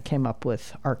famous one that came up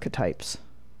with archetypes?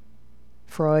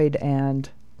 Freud and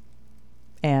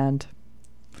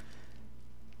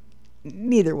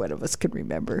neither one of us can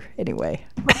remember. Anyway.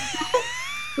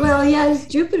 Well, yes,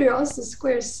 Jupiter also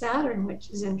squares Saturn, which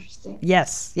is interesting.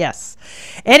 Yes.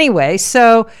 Anyway,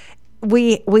 so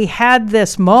we had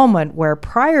this moment where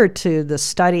prior to the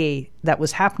study that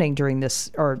was happening during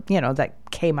this, or, that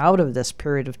came out of this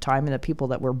period of time and the people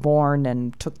that were born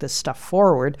and took this stuff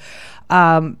forward,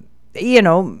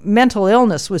 mental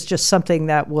illness was just something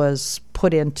that was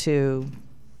put into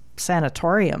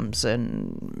sanatoriums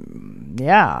and,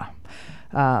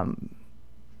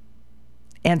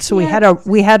 and so we had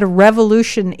a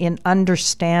revolution in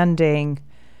understanding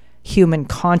human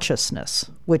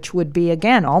consciousness, which would be,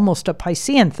 again, almost a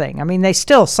Piscean thing.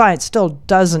 Science still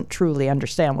doesn't truly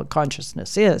understand what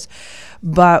consciousness is,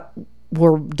 but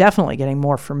we're definitely getting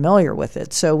more familiar with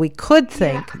it. So we could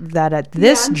think that at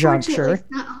this juncture,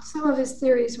 some of his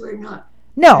theories were not.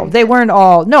 No, they weren't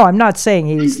all. No, I'm not saying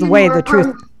he's the way the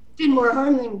truth. Did more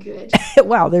harm than good.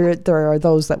 Well, there are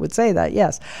those that would say that.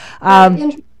 Yes.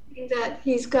 Interesting that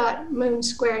he's got Moon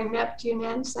squaring Neptune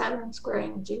and Saturn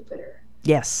squaring Jupiter.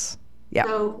 Yes. Yeah.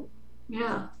 So,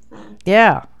 yeah.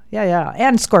 Yeah.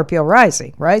 And Scorpio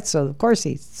rising, right? So, of course,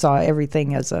 he saw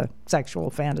everything as a sexual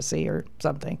fantasy or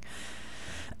something.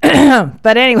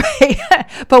 But anyway,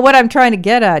 but what I'm trying to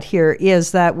get at here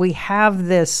is that we have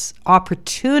this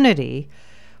opportunity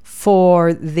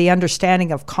for the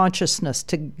understanding of consciousness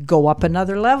to go up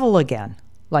another level again,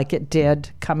 like it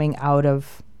did coming out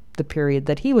of the period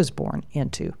that he was born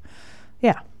into.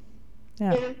 Yeah.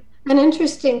 And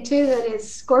interesting, too, that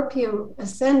his Scorpio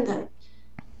ascendant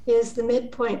is the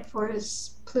midpoint for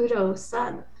his Pluto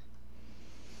sun.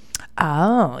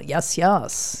 Oh, yes. He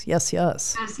was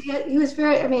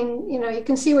very, you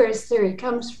can see where his theory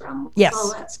comes from. Yes.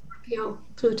 All that Scorpio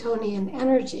Plutonian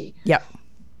energy. Yep.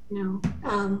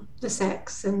 The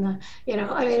sex and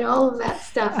all of that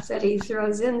stuff that he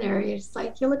throws in there. It's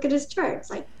like, you look at his chart. It's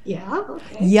like, yeah,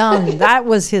 okay. Jung, that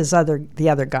was the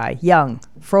other guy. Jung,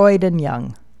 Freud and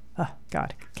Jung. Oh,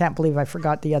 God, can't believe I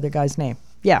forgot the other guy's name.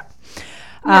 Yeah.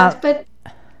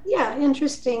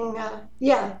 Interesting. I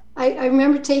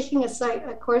remember taking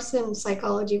a course in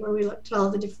psychology where we looked at all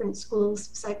the different schools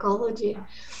of psychology.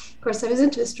 Of course, I was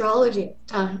into astrology at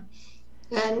the time.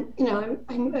 And,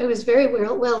 I was very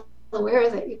well aware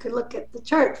that you could look at the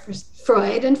chart for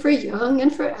Freud and for Jung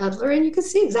and for Adler, and you could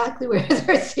see exactly where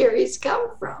their theories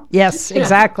come from. Yes,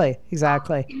 exactly.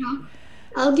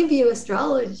 I'll give you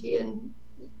astrology and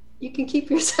you can keep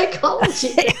your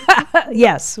psychology.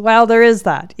 Yes, well, there is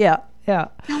that. Yeah.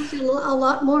 Tells you a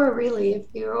lot more, really, if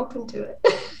you're open to it.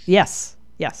 Yes.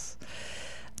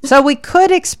 So we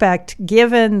could expect,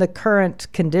 given the current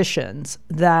conditions,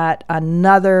 that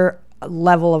another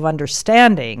level of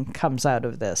understanding comes out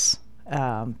of this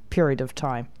period of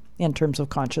time. in terms of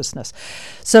consciousness.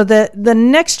 So the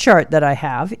next chart that I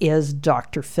have is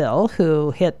Dr. Phil,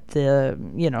 who hit the,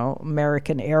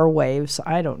 American airwaves,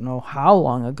 I don't know how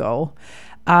long ago,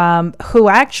 who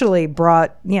actually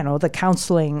brought, the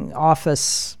counseling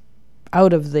office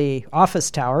out of the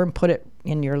office tower and put it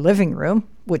in your living room,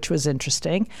 which was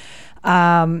interesting.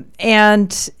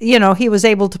 And, he was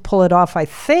able to pull it off, I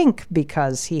think,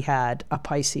 because he had a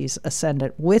Pisces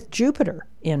ascendant with Jupiter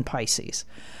in Pisces.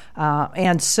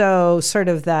 And so sort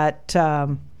of that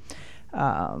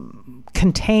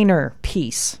container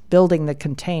piece, building the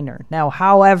container. Now,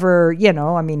 however,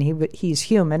 he's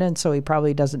human, and so he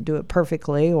probably doesn't do it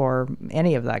perfectly or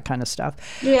any of that kind of stuff.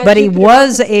 Yeah, but he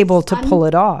was able to pull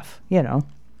it off, Yeah.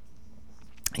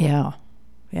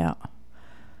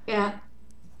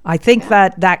 I think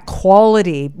that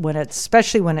quality,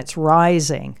 especially when it's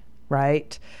rising,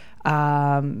 right?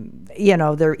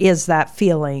 There is that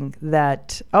feeling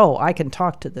that, I can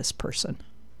talk to this person.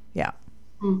 Yeah.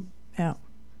 Mm. Yeah.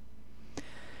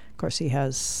 Of course, he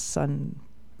has Sun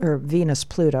or Venus,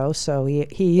 Pluto, so he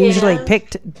usually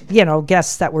picked,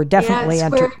 guests that were definitely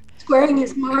squaring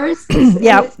his Mars.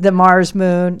 The Mars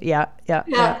moon. Yeah.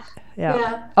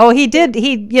 Oh, he did.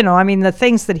 The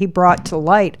things that he brought to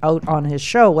light out on his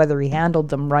show, whether he handled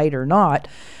them right or not,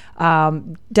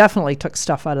 definitely took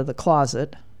stuff out of the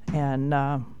closet and,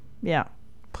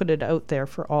 put it out there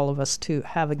for all of us to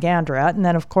have a gander at. And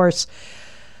then, of course,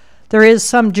 there is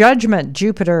some judgment,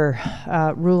 Jupiter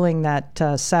ruling that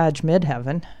Sag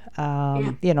midheaven.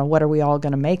 What are we all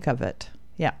going to make of it?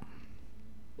 Yeah.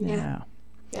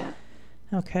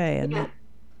 Okay, and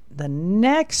the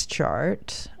next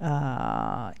chart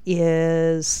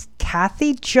is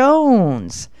Kathy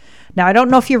Jones. Now, I don't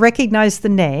know if you recognize the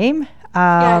name.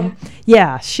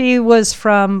 She was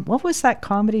from, what was that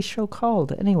comedy show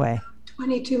called anyway?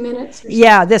 22 Minutes.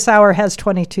 Yeah, This Hour Has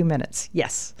 22 Minutes,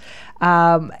 yes.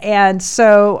 And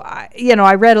so,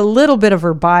 I read a little bit of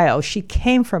her bio. She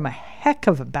came from a heck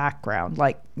of a background,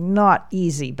 like not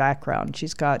easy background.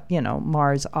 She's got,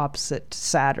 Mars opposite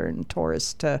Saturn,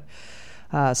 Taurus to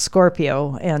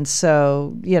Scorpio. And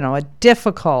so, a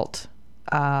difficult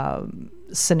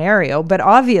scenario, but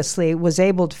obviously was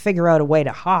able to figure out a way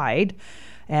to hide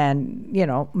and,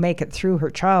 make it through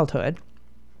her childhood.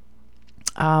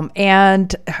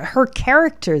 And her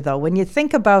character, though, when you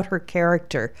think about her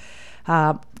character,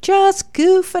 just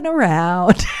goofing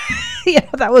around,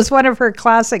 that was one of her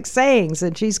classic sayings.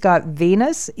 And she's got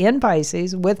Venus in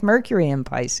Pisces with Mercury in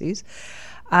Pisces.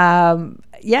 On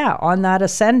that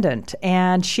ascendant.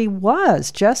 And she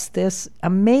was just this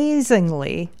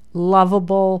amazingly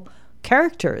lovable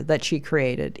character that she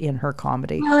created in her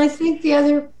comedy. Well, I think the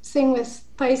other thing with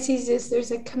Pisces is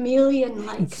there's a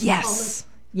chameleon-like. Yes.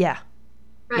 Yeah.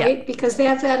 Right? Yeah. Because they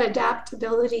have that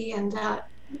adaptability and that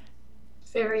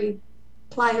very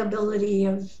pliability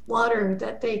of water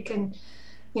that they can,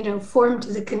 form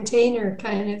to the container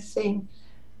kind of thing.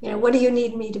 What do you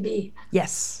need me to be?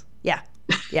 Yes. Yeah.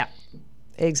 Yeah.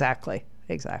 Exactly.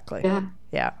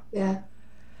 Yeah.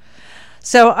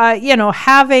 So,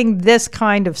 having this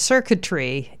kind of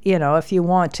circuitry, if you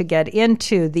want to get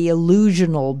into the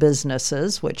illusional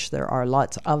businesses, which there are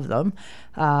lots of them,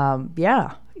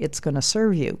 it's going to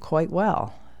serve you quite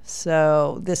well.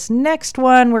 So this next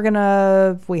one,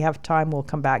 if we have time, we'll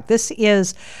come back. This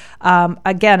is,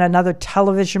 again, another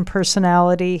television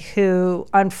personality who,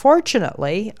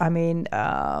 unfortunately,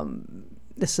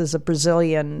 this is a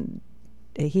Brazilian.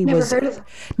 Never heard of him.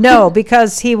 No,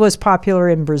 because he was popular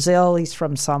in Brazil. He's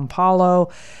from São Paulo.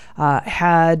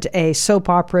 Had a soap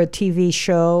opera TV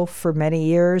show for many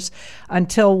years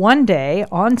until one day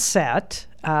on set,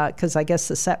 because I guess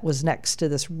the set was next to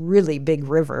this really big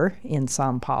river in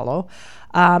São Paulo,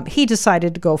 he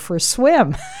decided to go for a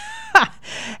swim.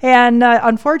 And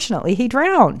unfortunately, he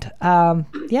drowned.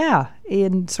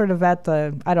 In sort of at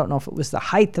I don't know if it was the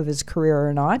height of his career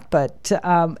or not, but,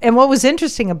 and what was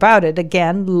interesting about it,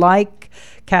 again, like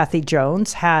Kathy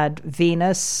Jones, had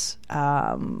Venus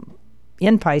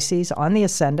in Pisces on the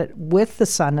ascendant with the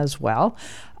sun as well.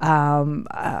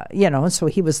 So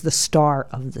he was the star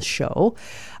of the show.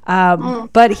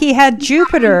 But he had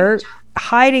Jupiter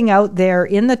hiding out there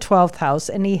in the 12th house,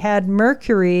 and he had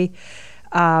Mercury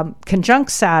conjunct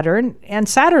Saturn, and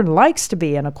Saturn likes to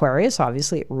be in Aquarius.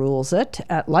 Obviously, it rules it.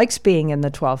 Likes being in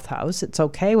the 12th house. It's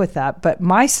okay with that. But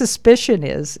my suspicion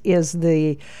is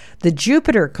the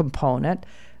Jupiter component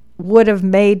would have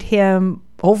made him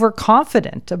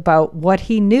overconfident about what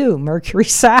he knew, Mercury,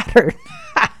 Saturn,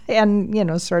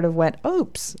 and sort of went,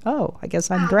 "Oops! Oh, I guess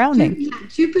I'm drowning."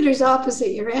 Jupiter's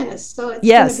opposite Uranus, so it's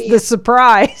yes, the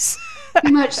surprise.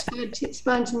 Too much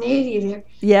spontaneity there.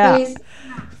 Yeah.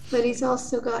 but he's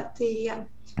also got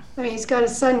he's got a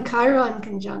Sun Chiron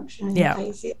conjunction in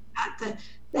Pisces.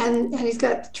 And he's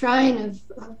got the trine of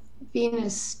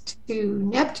Venus to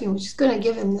Neptune, which is going to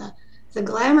give him the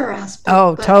glamour aspect.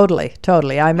 Oh, totally.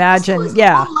 I imagine,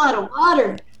 a whole lot of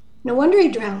water. No wonder he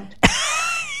drowned.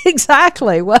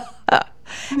 Exactly. Well,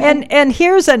 and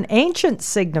here's an ancient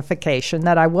signification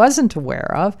that I wasn't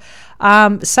aware of.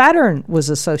 Saturn was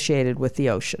associated with the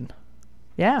ocean.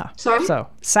 Yeah. Sorry? So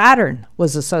Saturn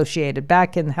was associated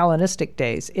back in Hellenistic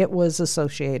days. It was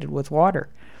associated with water.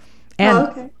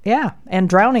 And and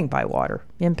drowning by water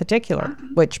in particular,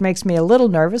 which makes me a little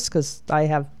nervous because I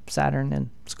have Saturn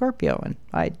in Scorpio and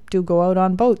I do go out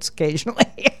on boats occasionally.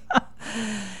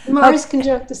 Mars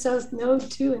conjunct the South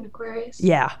Node too in Aquarius.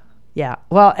 Yeah.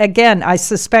 Well, again, I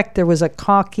suspect there was a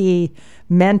cocky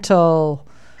mental,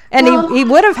 and he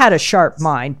would have had a sharp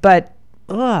mind, but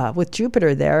with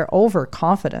Jupiter there,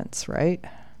 overconfidence, right?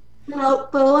 Well,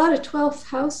 but a lot of 12th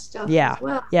house stuff as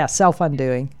well. Yeah,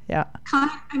 self-undoing, yeah.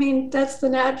 I mean, that's the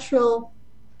natural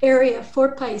area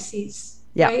for Pisces,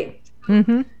 right?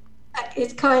 Mm-hmm.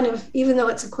 It's kind of, even though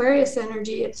it's Aquarius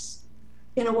energy, it's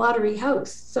in a watery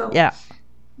house. So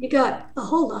you got a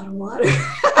whole lot of water.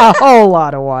 A whole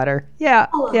lot of water, yeah.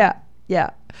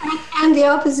 And the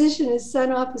opposition is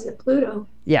Sun opposite Pluto.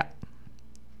 Yeah.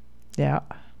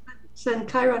 Sun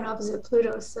Chiron opposite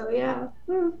Pluto, so yeah.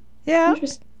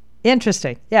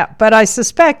 Interesting, yeah. But I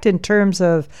suspect in terms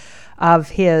of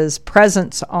his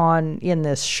presence in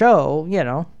this show,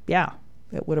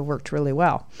 it would have worked really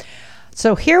well.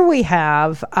 So here we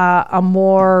have a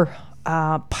more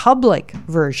public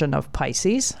version of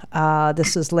Pisces.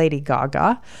 This is Lady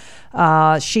Gaga.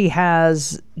 She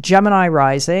has Gemini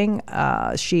rising.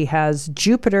 She has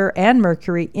Jupiter and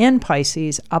Mercury in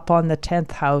Pisces up on the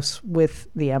 10th house with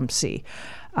the MC.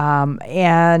 She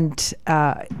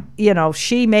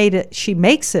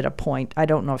makes it a point, I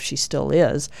don't know if she still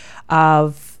is,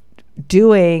 of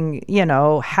doing,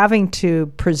 having to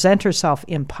present herself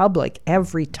in public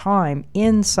every time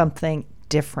in something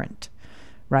different,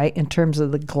 right? In terms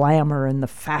of the glamour and the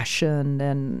fashion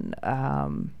and,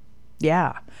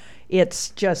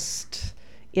 it's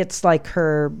like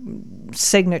her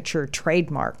signature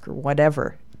trademark or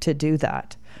whatever to do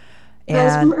that.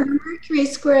 As Mercury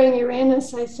squaring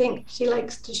Uranus, I think she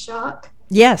likes to shock.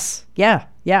 Yes, yeah,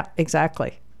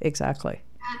 exactly. And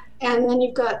then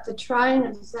you've got the trine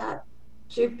of that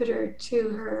Jupiter to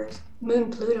her moon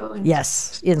Pluto.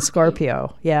 In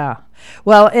Scorpio, yeah.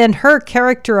 Well, in her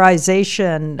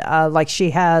characterization, like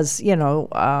she has,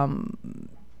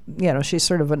 she's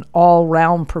sort of an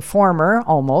all-round performer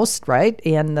almost, right?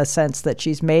 In the sense that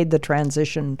she's made the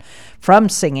transition from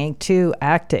singing to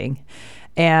acting.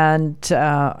 And,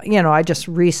 I just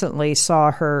recently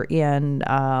saw her in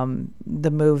the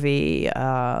movie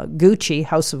Gucci,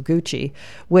 House of Gucci,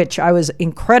 which I was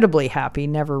incredibly happy,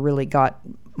 never really got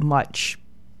much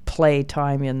play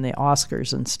time in the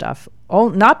Oscars and stuff. Oh,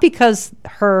 not because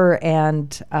her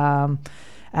and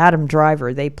Adam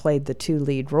Driver, they played the two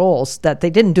lead roles, that they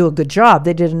didn't do a good job.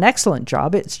 They did an excellent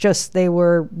job. It's just they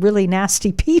were really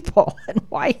nasty people. And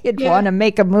why you'd want to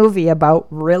make a movie about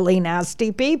really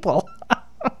nasty people?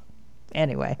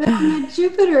 Anyway.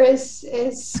 Jupiter is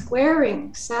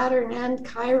squaring Saturn and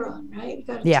Chiron, right? You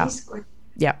got a T-square.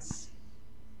 Yeah.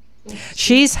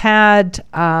 She's had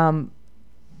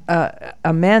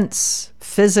immense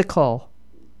physical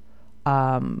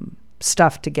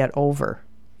stuff to get over.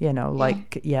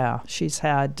 She's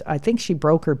had, I think she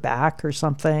broke her back or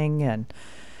something, and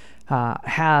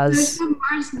has... There's a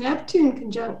Mars-Neptune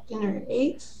conjunct in her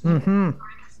 8th. Mm-hmm.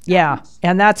 Yeah,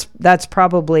 and that's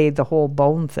probably the whole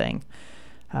bone thing.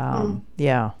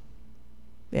 Yeah,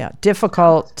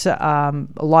 difficult, a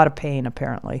lot of pain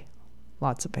apparently.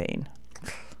 Lots of pain.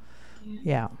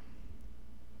 Yeah,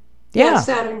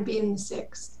 Saturn being the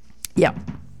 6th. Yeah.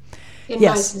 In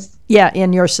my system. Yeah,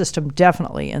 in your system,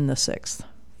 definitely in the 6th.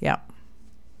 Yeah.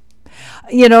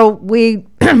 We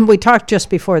talked just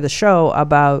before the show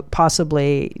about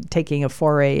possibly taking a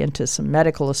foray into some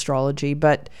medical astrology,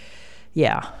 but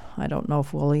I don't know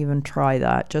if we'll even try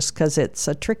that just because it's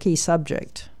a tricky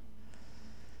subject.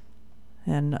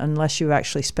 And unless you've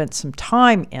actually spent some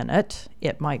time in it,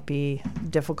 it might be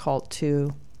difficult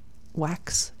to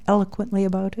wax eloquently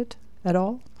about it at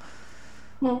all.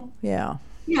 Well, yeah.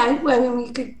 Yeah, well,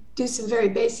 we could do some very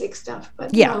basic stuff,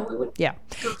 but we would.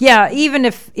 Yeah, even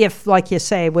if like you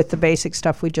say, with the basic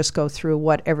stuff, we just go through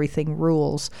what everything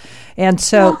rules. And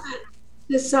so...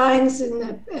 the signs and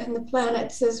the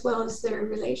planets as well as their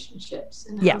relationships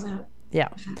and how that. Yeah.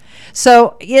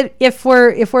 So if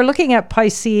we're looking at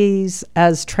Pisces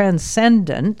as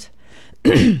transcendent,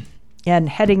 and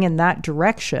heading in that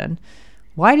direction,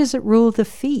 why does it rule the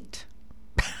feet?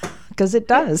 Because it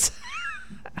does.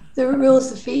 The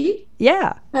rules the feet.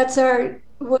 Yeah. That's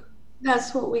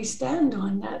what we stand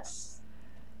on. That's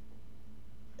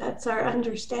our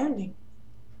understanding.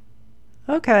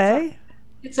 Okay.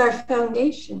 It's our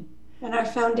foundation, and our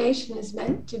foundation is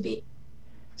meant to be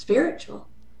spiritual.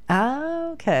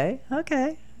 Okay.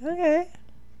 That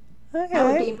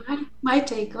would be my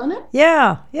take on it.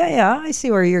 Yeah. I see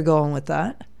where you're going with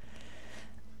that.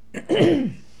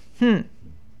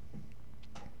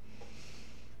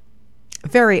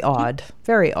 Very odd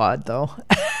though.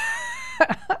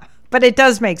 But it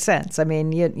does make sense. I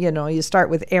mean, you start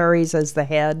with Aries as the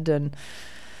head,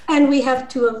 and we have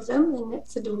two of them, and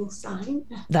it's a dual sign.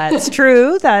 That's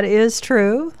true. That is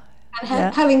true.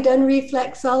 And having done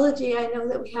reflexology, I know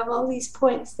that we have all these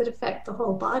points that affect the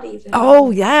whole body.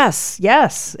 Oh, yes,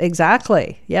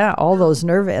 exactly. Yeah, all those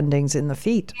nerve endings in the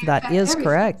feet. That is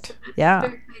correct.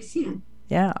 Yeah.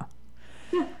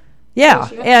 Yeah,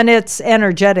 and it's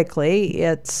energetically,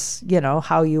 it's,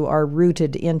 how you are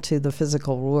rooted into the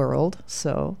physical world.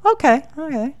 So, okay,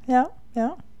 yeah.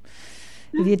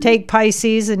 If you take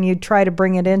Pisces and you try to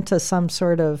bring it into some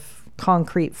sort of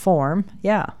concrete form,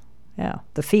 yeah,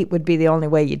 the feet would be the only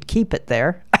way you'd keep it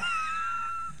there.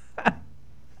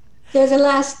 There's a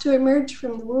last to emerge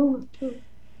from the womb, too.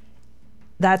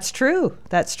 That's true.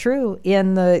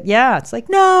 It's like,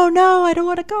 no, I don't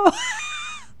want to go.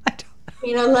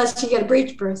 Unless you get a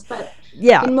breech birth, but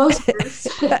in most births.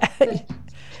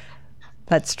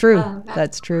 That's true.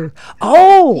 That's true.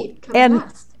 Oh,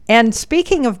 and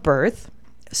speaking of birth,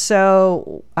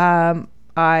 so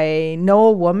I know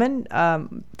a woman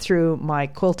through my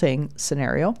quilting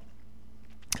scenario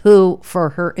who, for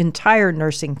her entire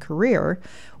nursing career,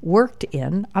 worked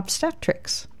in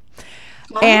obstetrics.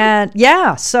 And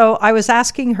so I was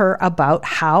asking her about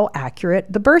how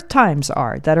accurate the birth times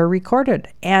are that are recorded.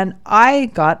 And I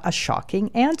got a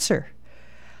shocking answer.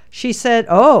 She said,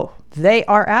 they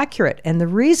are accurate. And the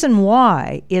reason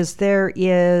why is there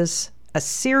is a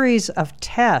series of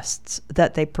tests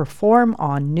that they perform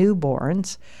on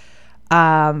newborns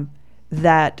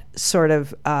that sort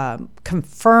of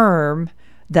confirm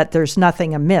that there's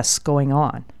nothing amiss going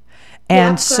on.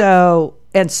 And so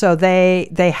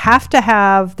they have to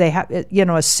have,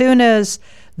 as soon as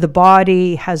the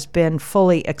body has been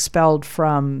fully expelled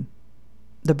from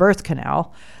the birth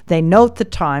canal, they note the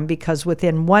time, because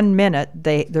within 1 minute,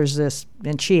 there's this,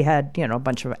 and she had, a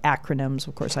bunch of acronyms.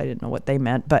 Of course, I didn't know what they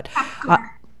meant, but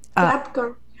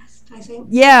Apgar, yes, I think.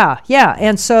 Yeah.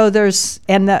 And so there's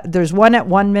one at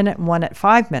 1 minute and one at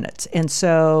 5 minutes. And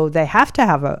so they have to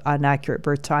have an accurate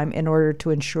birth time in order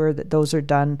to ensure that those are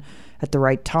done at the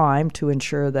right time, to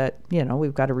ensure that,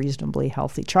 we've got a reasonably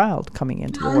healthy child coming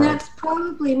into the world. And that's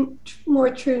probably more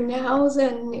true now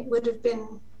than it would have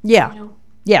been.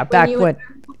 Back when.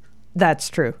 That's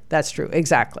true.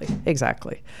 Exactly.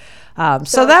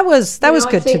 So that was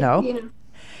good to know.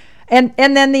 And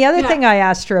then the other thing I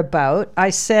asked her about, I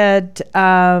said,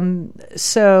 how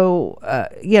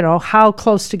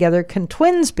close together can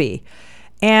twins be?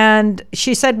 And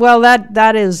she said, well,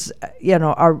 that is,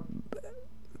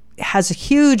 has a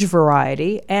huge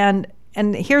variety. And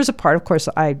here's a part, of course,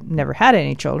 I never had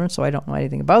any children, so I don't know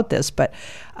anything about this. But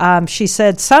she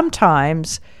said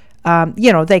sometimes,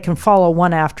 they can follow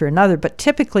one after another, but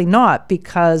typically not,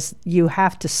 because you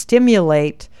have to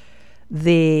stimulate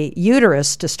the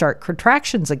uterus to start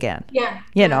contractions again.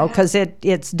 Because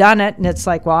it's done it, and it's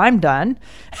like, well, I'm done.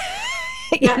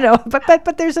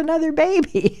 But there's another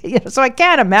baby. So I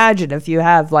can't imagine if you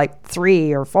have like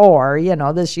 3 or 4,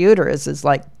 this uterus is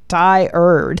like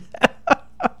tired.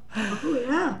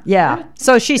 Yeah.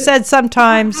 So she said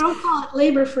sometimes. I don't call it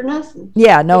labor for nothing.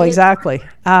 Yeah, no, exactly.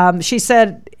 She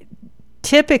said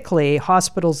typically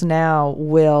hospitals now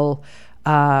will,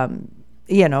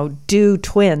 do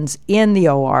twins in the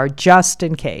OR just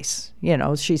in case.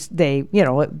 They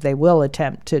will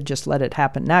attempt to just let it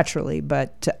happen naturally,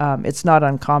 but it's not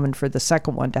uncommon for the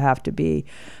second one to have to be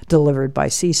delivered by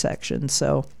C-section.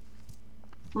 So.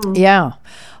 Yeah.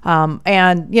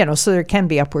 And, so there can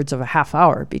be upwards of a half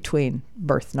hour between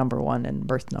birth number 1 and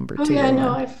birth number 2. Yeah, I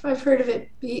know. I've heard of it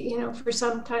be, for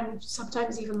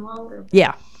sometimes even longer.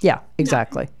 Yeah,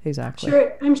 exactly.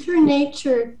 I'm sure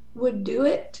nature would do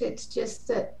it. It's just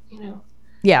that,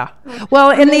 Yeah.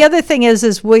 Well, and the other thing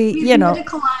is we,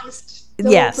 medicalized.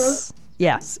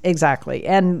 Yes, exactly.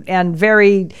 And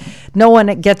no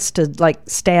one gets to like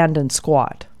stand and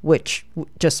squat, which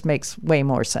just makes way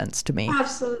more sense to me.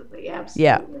 Absolutely.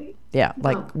 Yeah.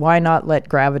 Like, why not let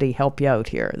gravity help you out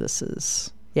here? This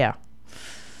is, Yeah.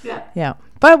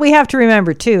 But we have to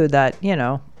remember too that,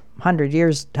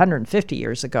 150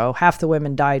 years ago, half the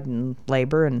women died in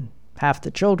labor and half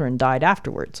the children died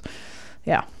afterwards.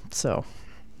 Yeah, so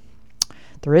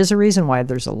there is a reason why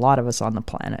there's a lot of us on the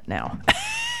planet now.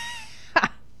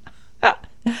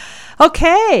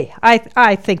 Okay,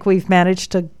 I think we've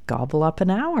managed to gobble up an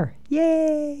hour.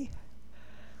 Yay!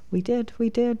 We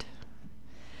did.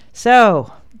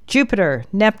 So, Jupiter,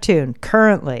 Neptune,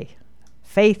 currently,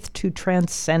 faith to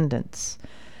transcendence,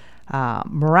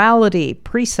 morality,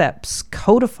 precepts,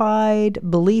 codified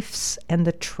beliefs, and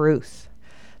the truth,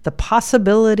 the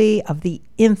possibility of the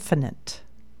infinite,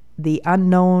 the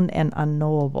unknown and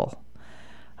unknowable.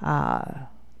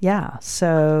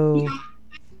 So...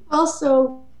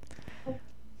 Also,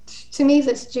 to me,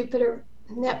 this Jupiter,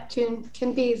 Neptune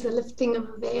can be the lifting of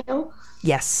a veil.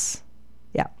 Yes.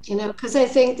 Yeah. Because I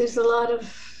think there's a lot of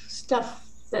stuff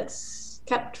that's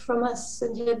kept from us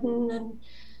and hidden, and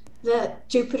that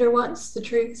Jupiter wants the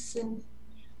truth. And,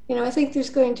 I think there's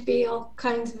going to be all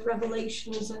kinds of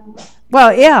revelations.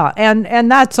 Well, yeah.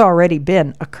 And that's already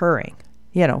been occurring,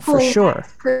 for sure.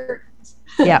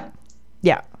 Yeah.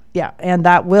 Yeah, and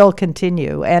that will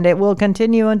continue, and it will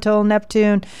continue until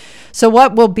Neptune. So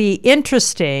what will be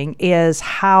interesting is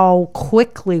how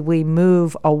quickly we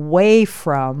move away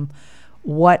from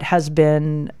what has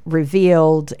been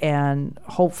revealed and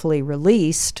hopefully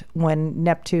released when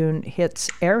Neptune hits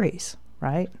Aries,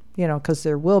 right? Because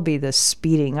there will be this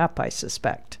speeding up, I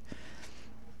suspect.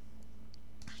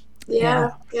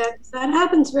 Yeah, that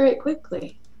happens very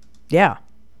quickly. Yeah.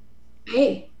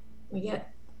 Hey, we get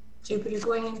Jupiter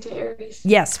going into Aries.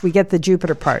 Yes, we get the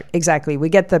Jupiter part. Exactly. We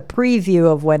get the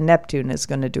preview of when Neptune is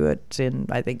going to do it in,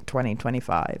 I think,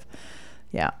 2025.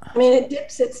 Yeah. I mean, it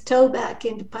dips its toe back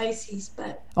into Pisces,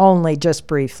 but... only just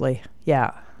briefly.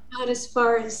 Yeah. Not as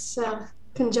far as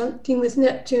conjuncting with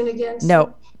Neptune again.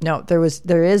 So. No. There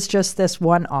is just this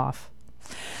one off.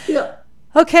 Yeah.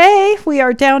 Okay, we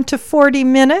are down to 40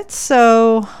 minutes,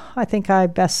 so I think I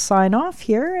best sign off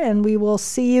here, and we will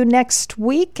see you next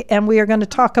week, and we are going to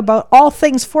talk about all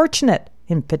things fortunate,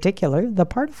 in particular, the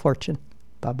part of fortune.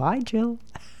 Bye-bye, Jill.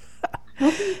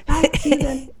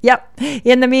 Okay, yep.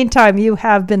 In the meantime, you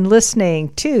have been listening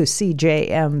to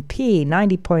CJMP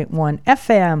 90.1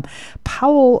 FM,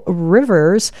 Powell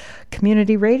Rivers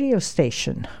Community Radio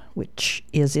Station, which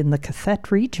is in the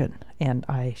Cathet region, and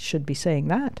I should be saying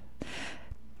that.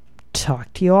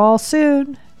 Talk to you all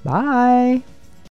soon. Bye.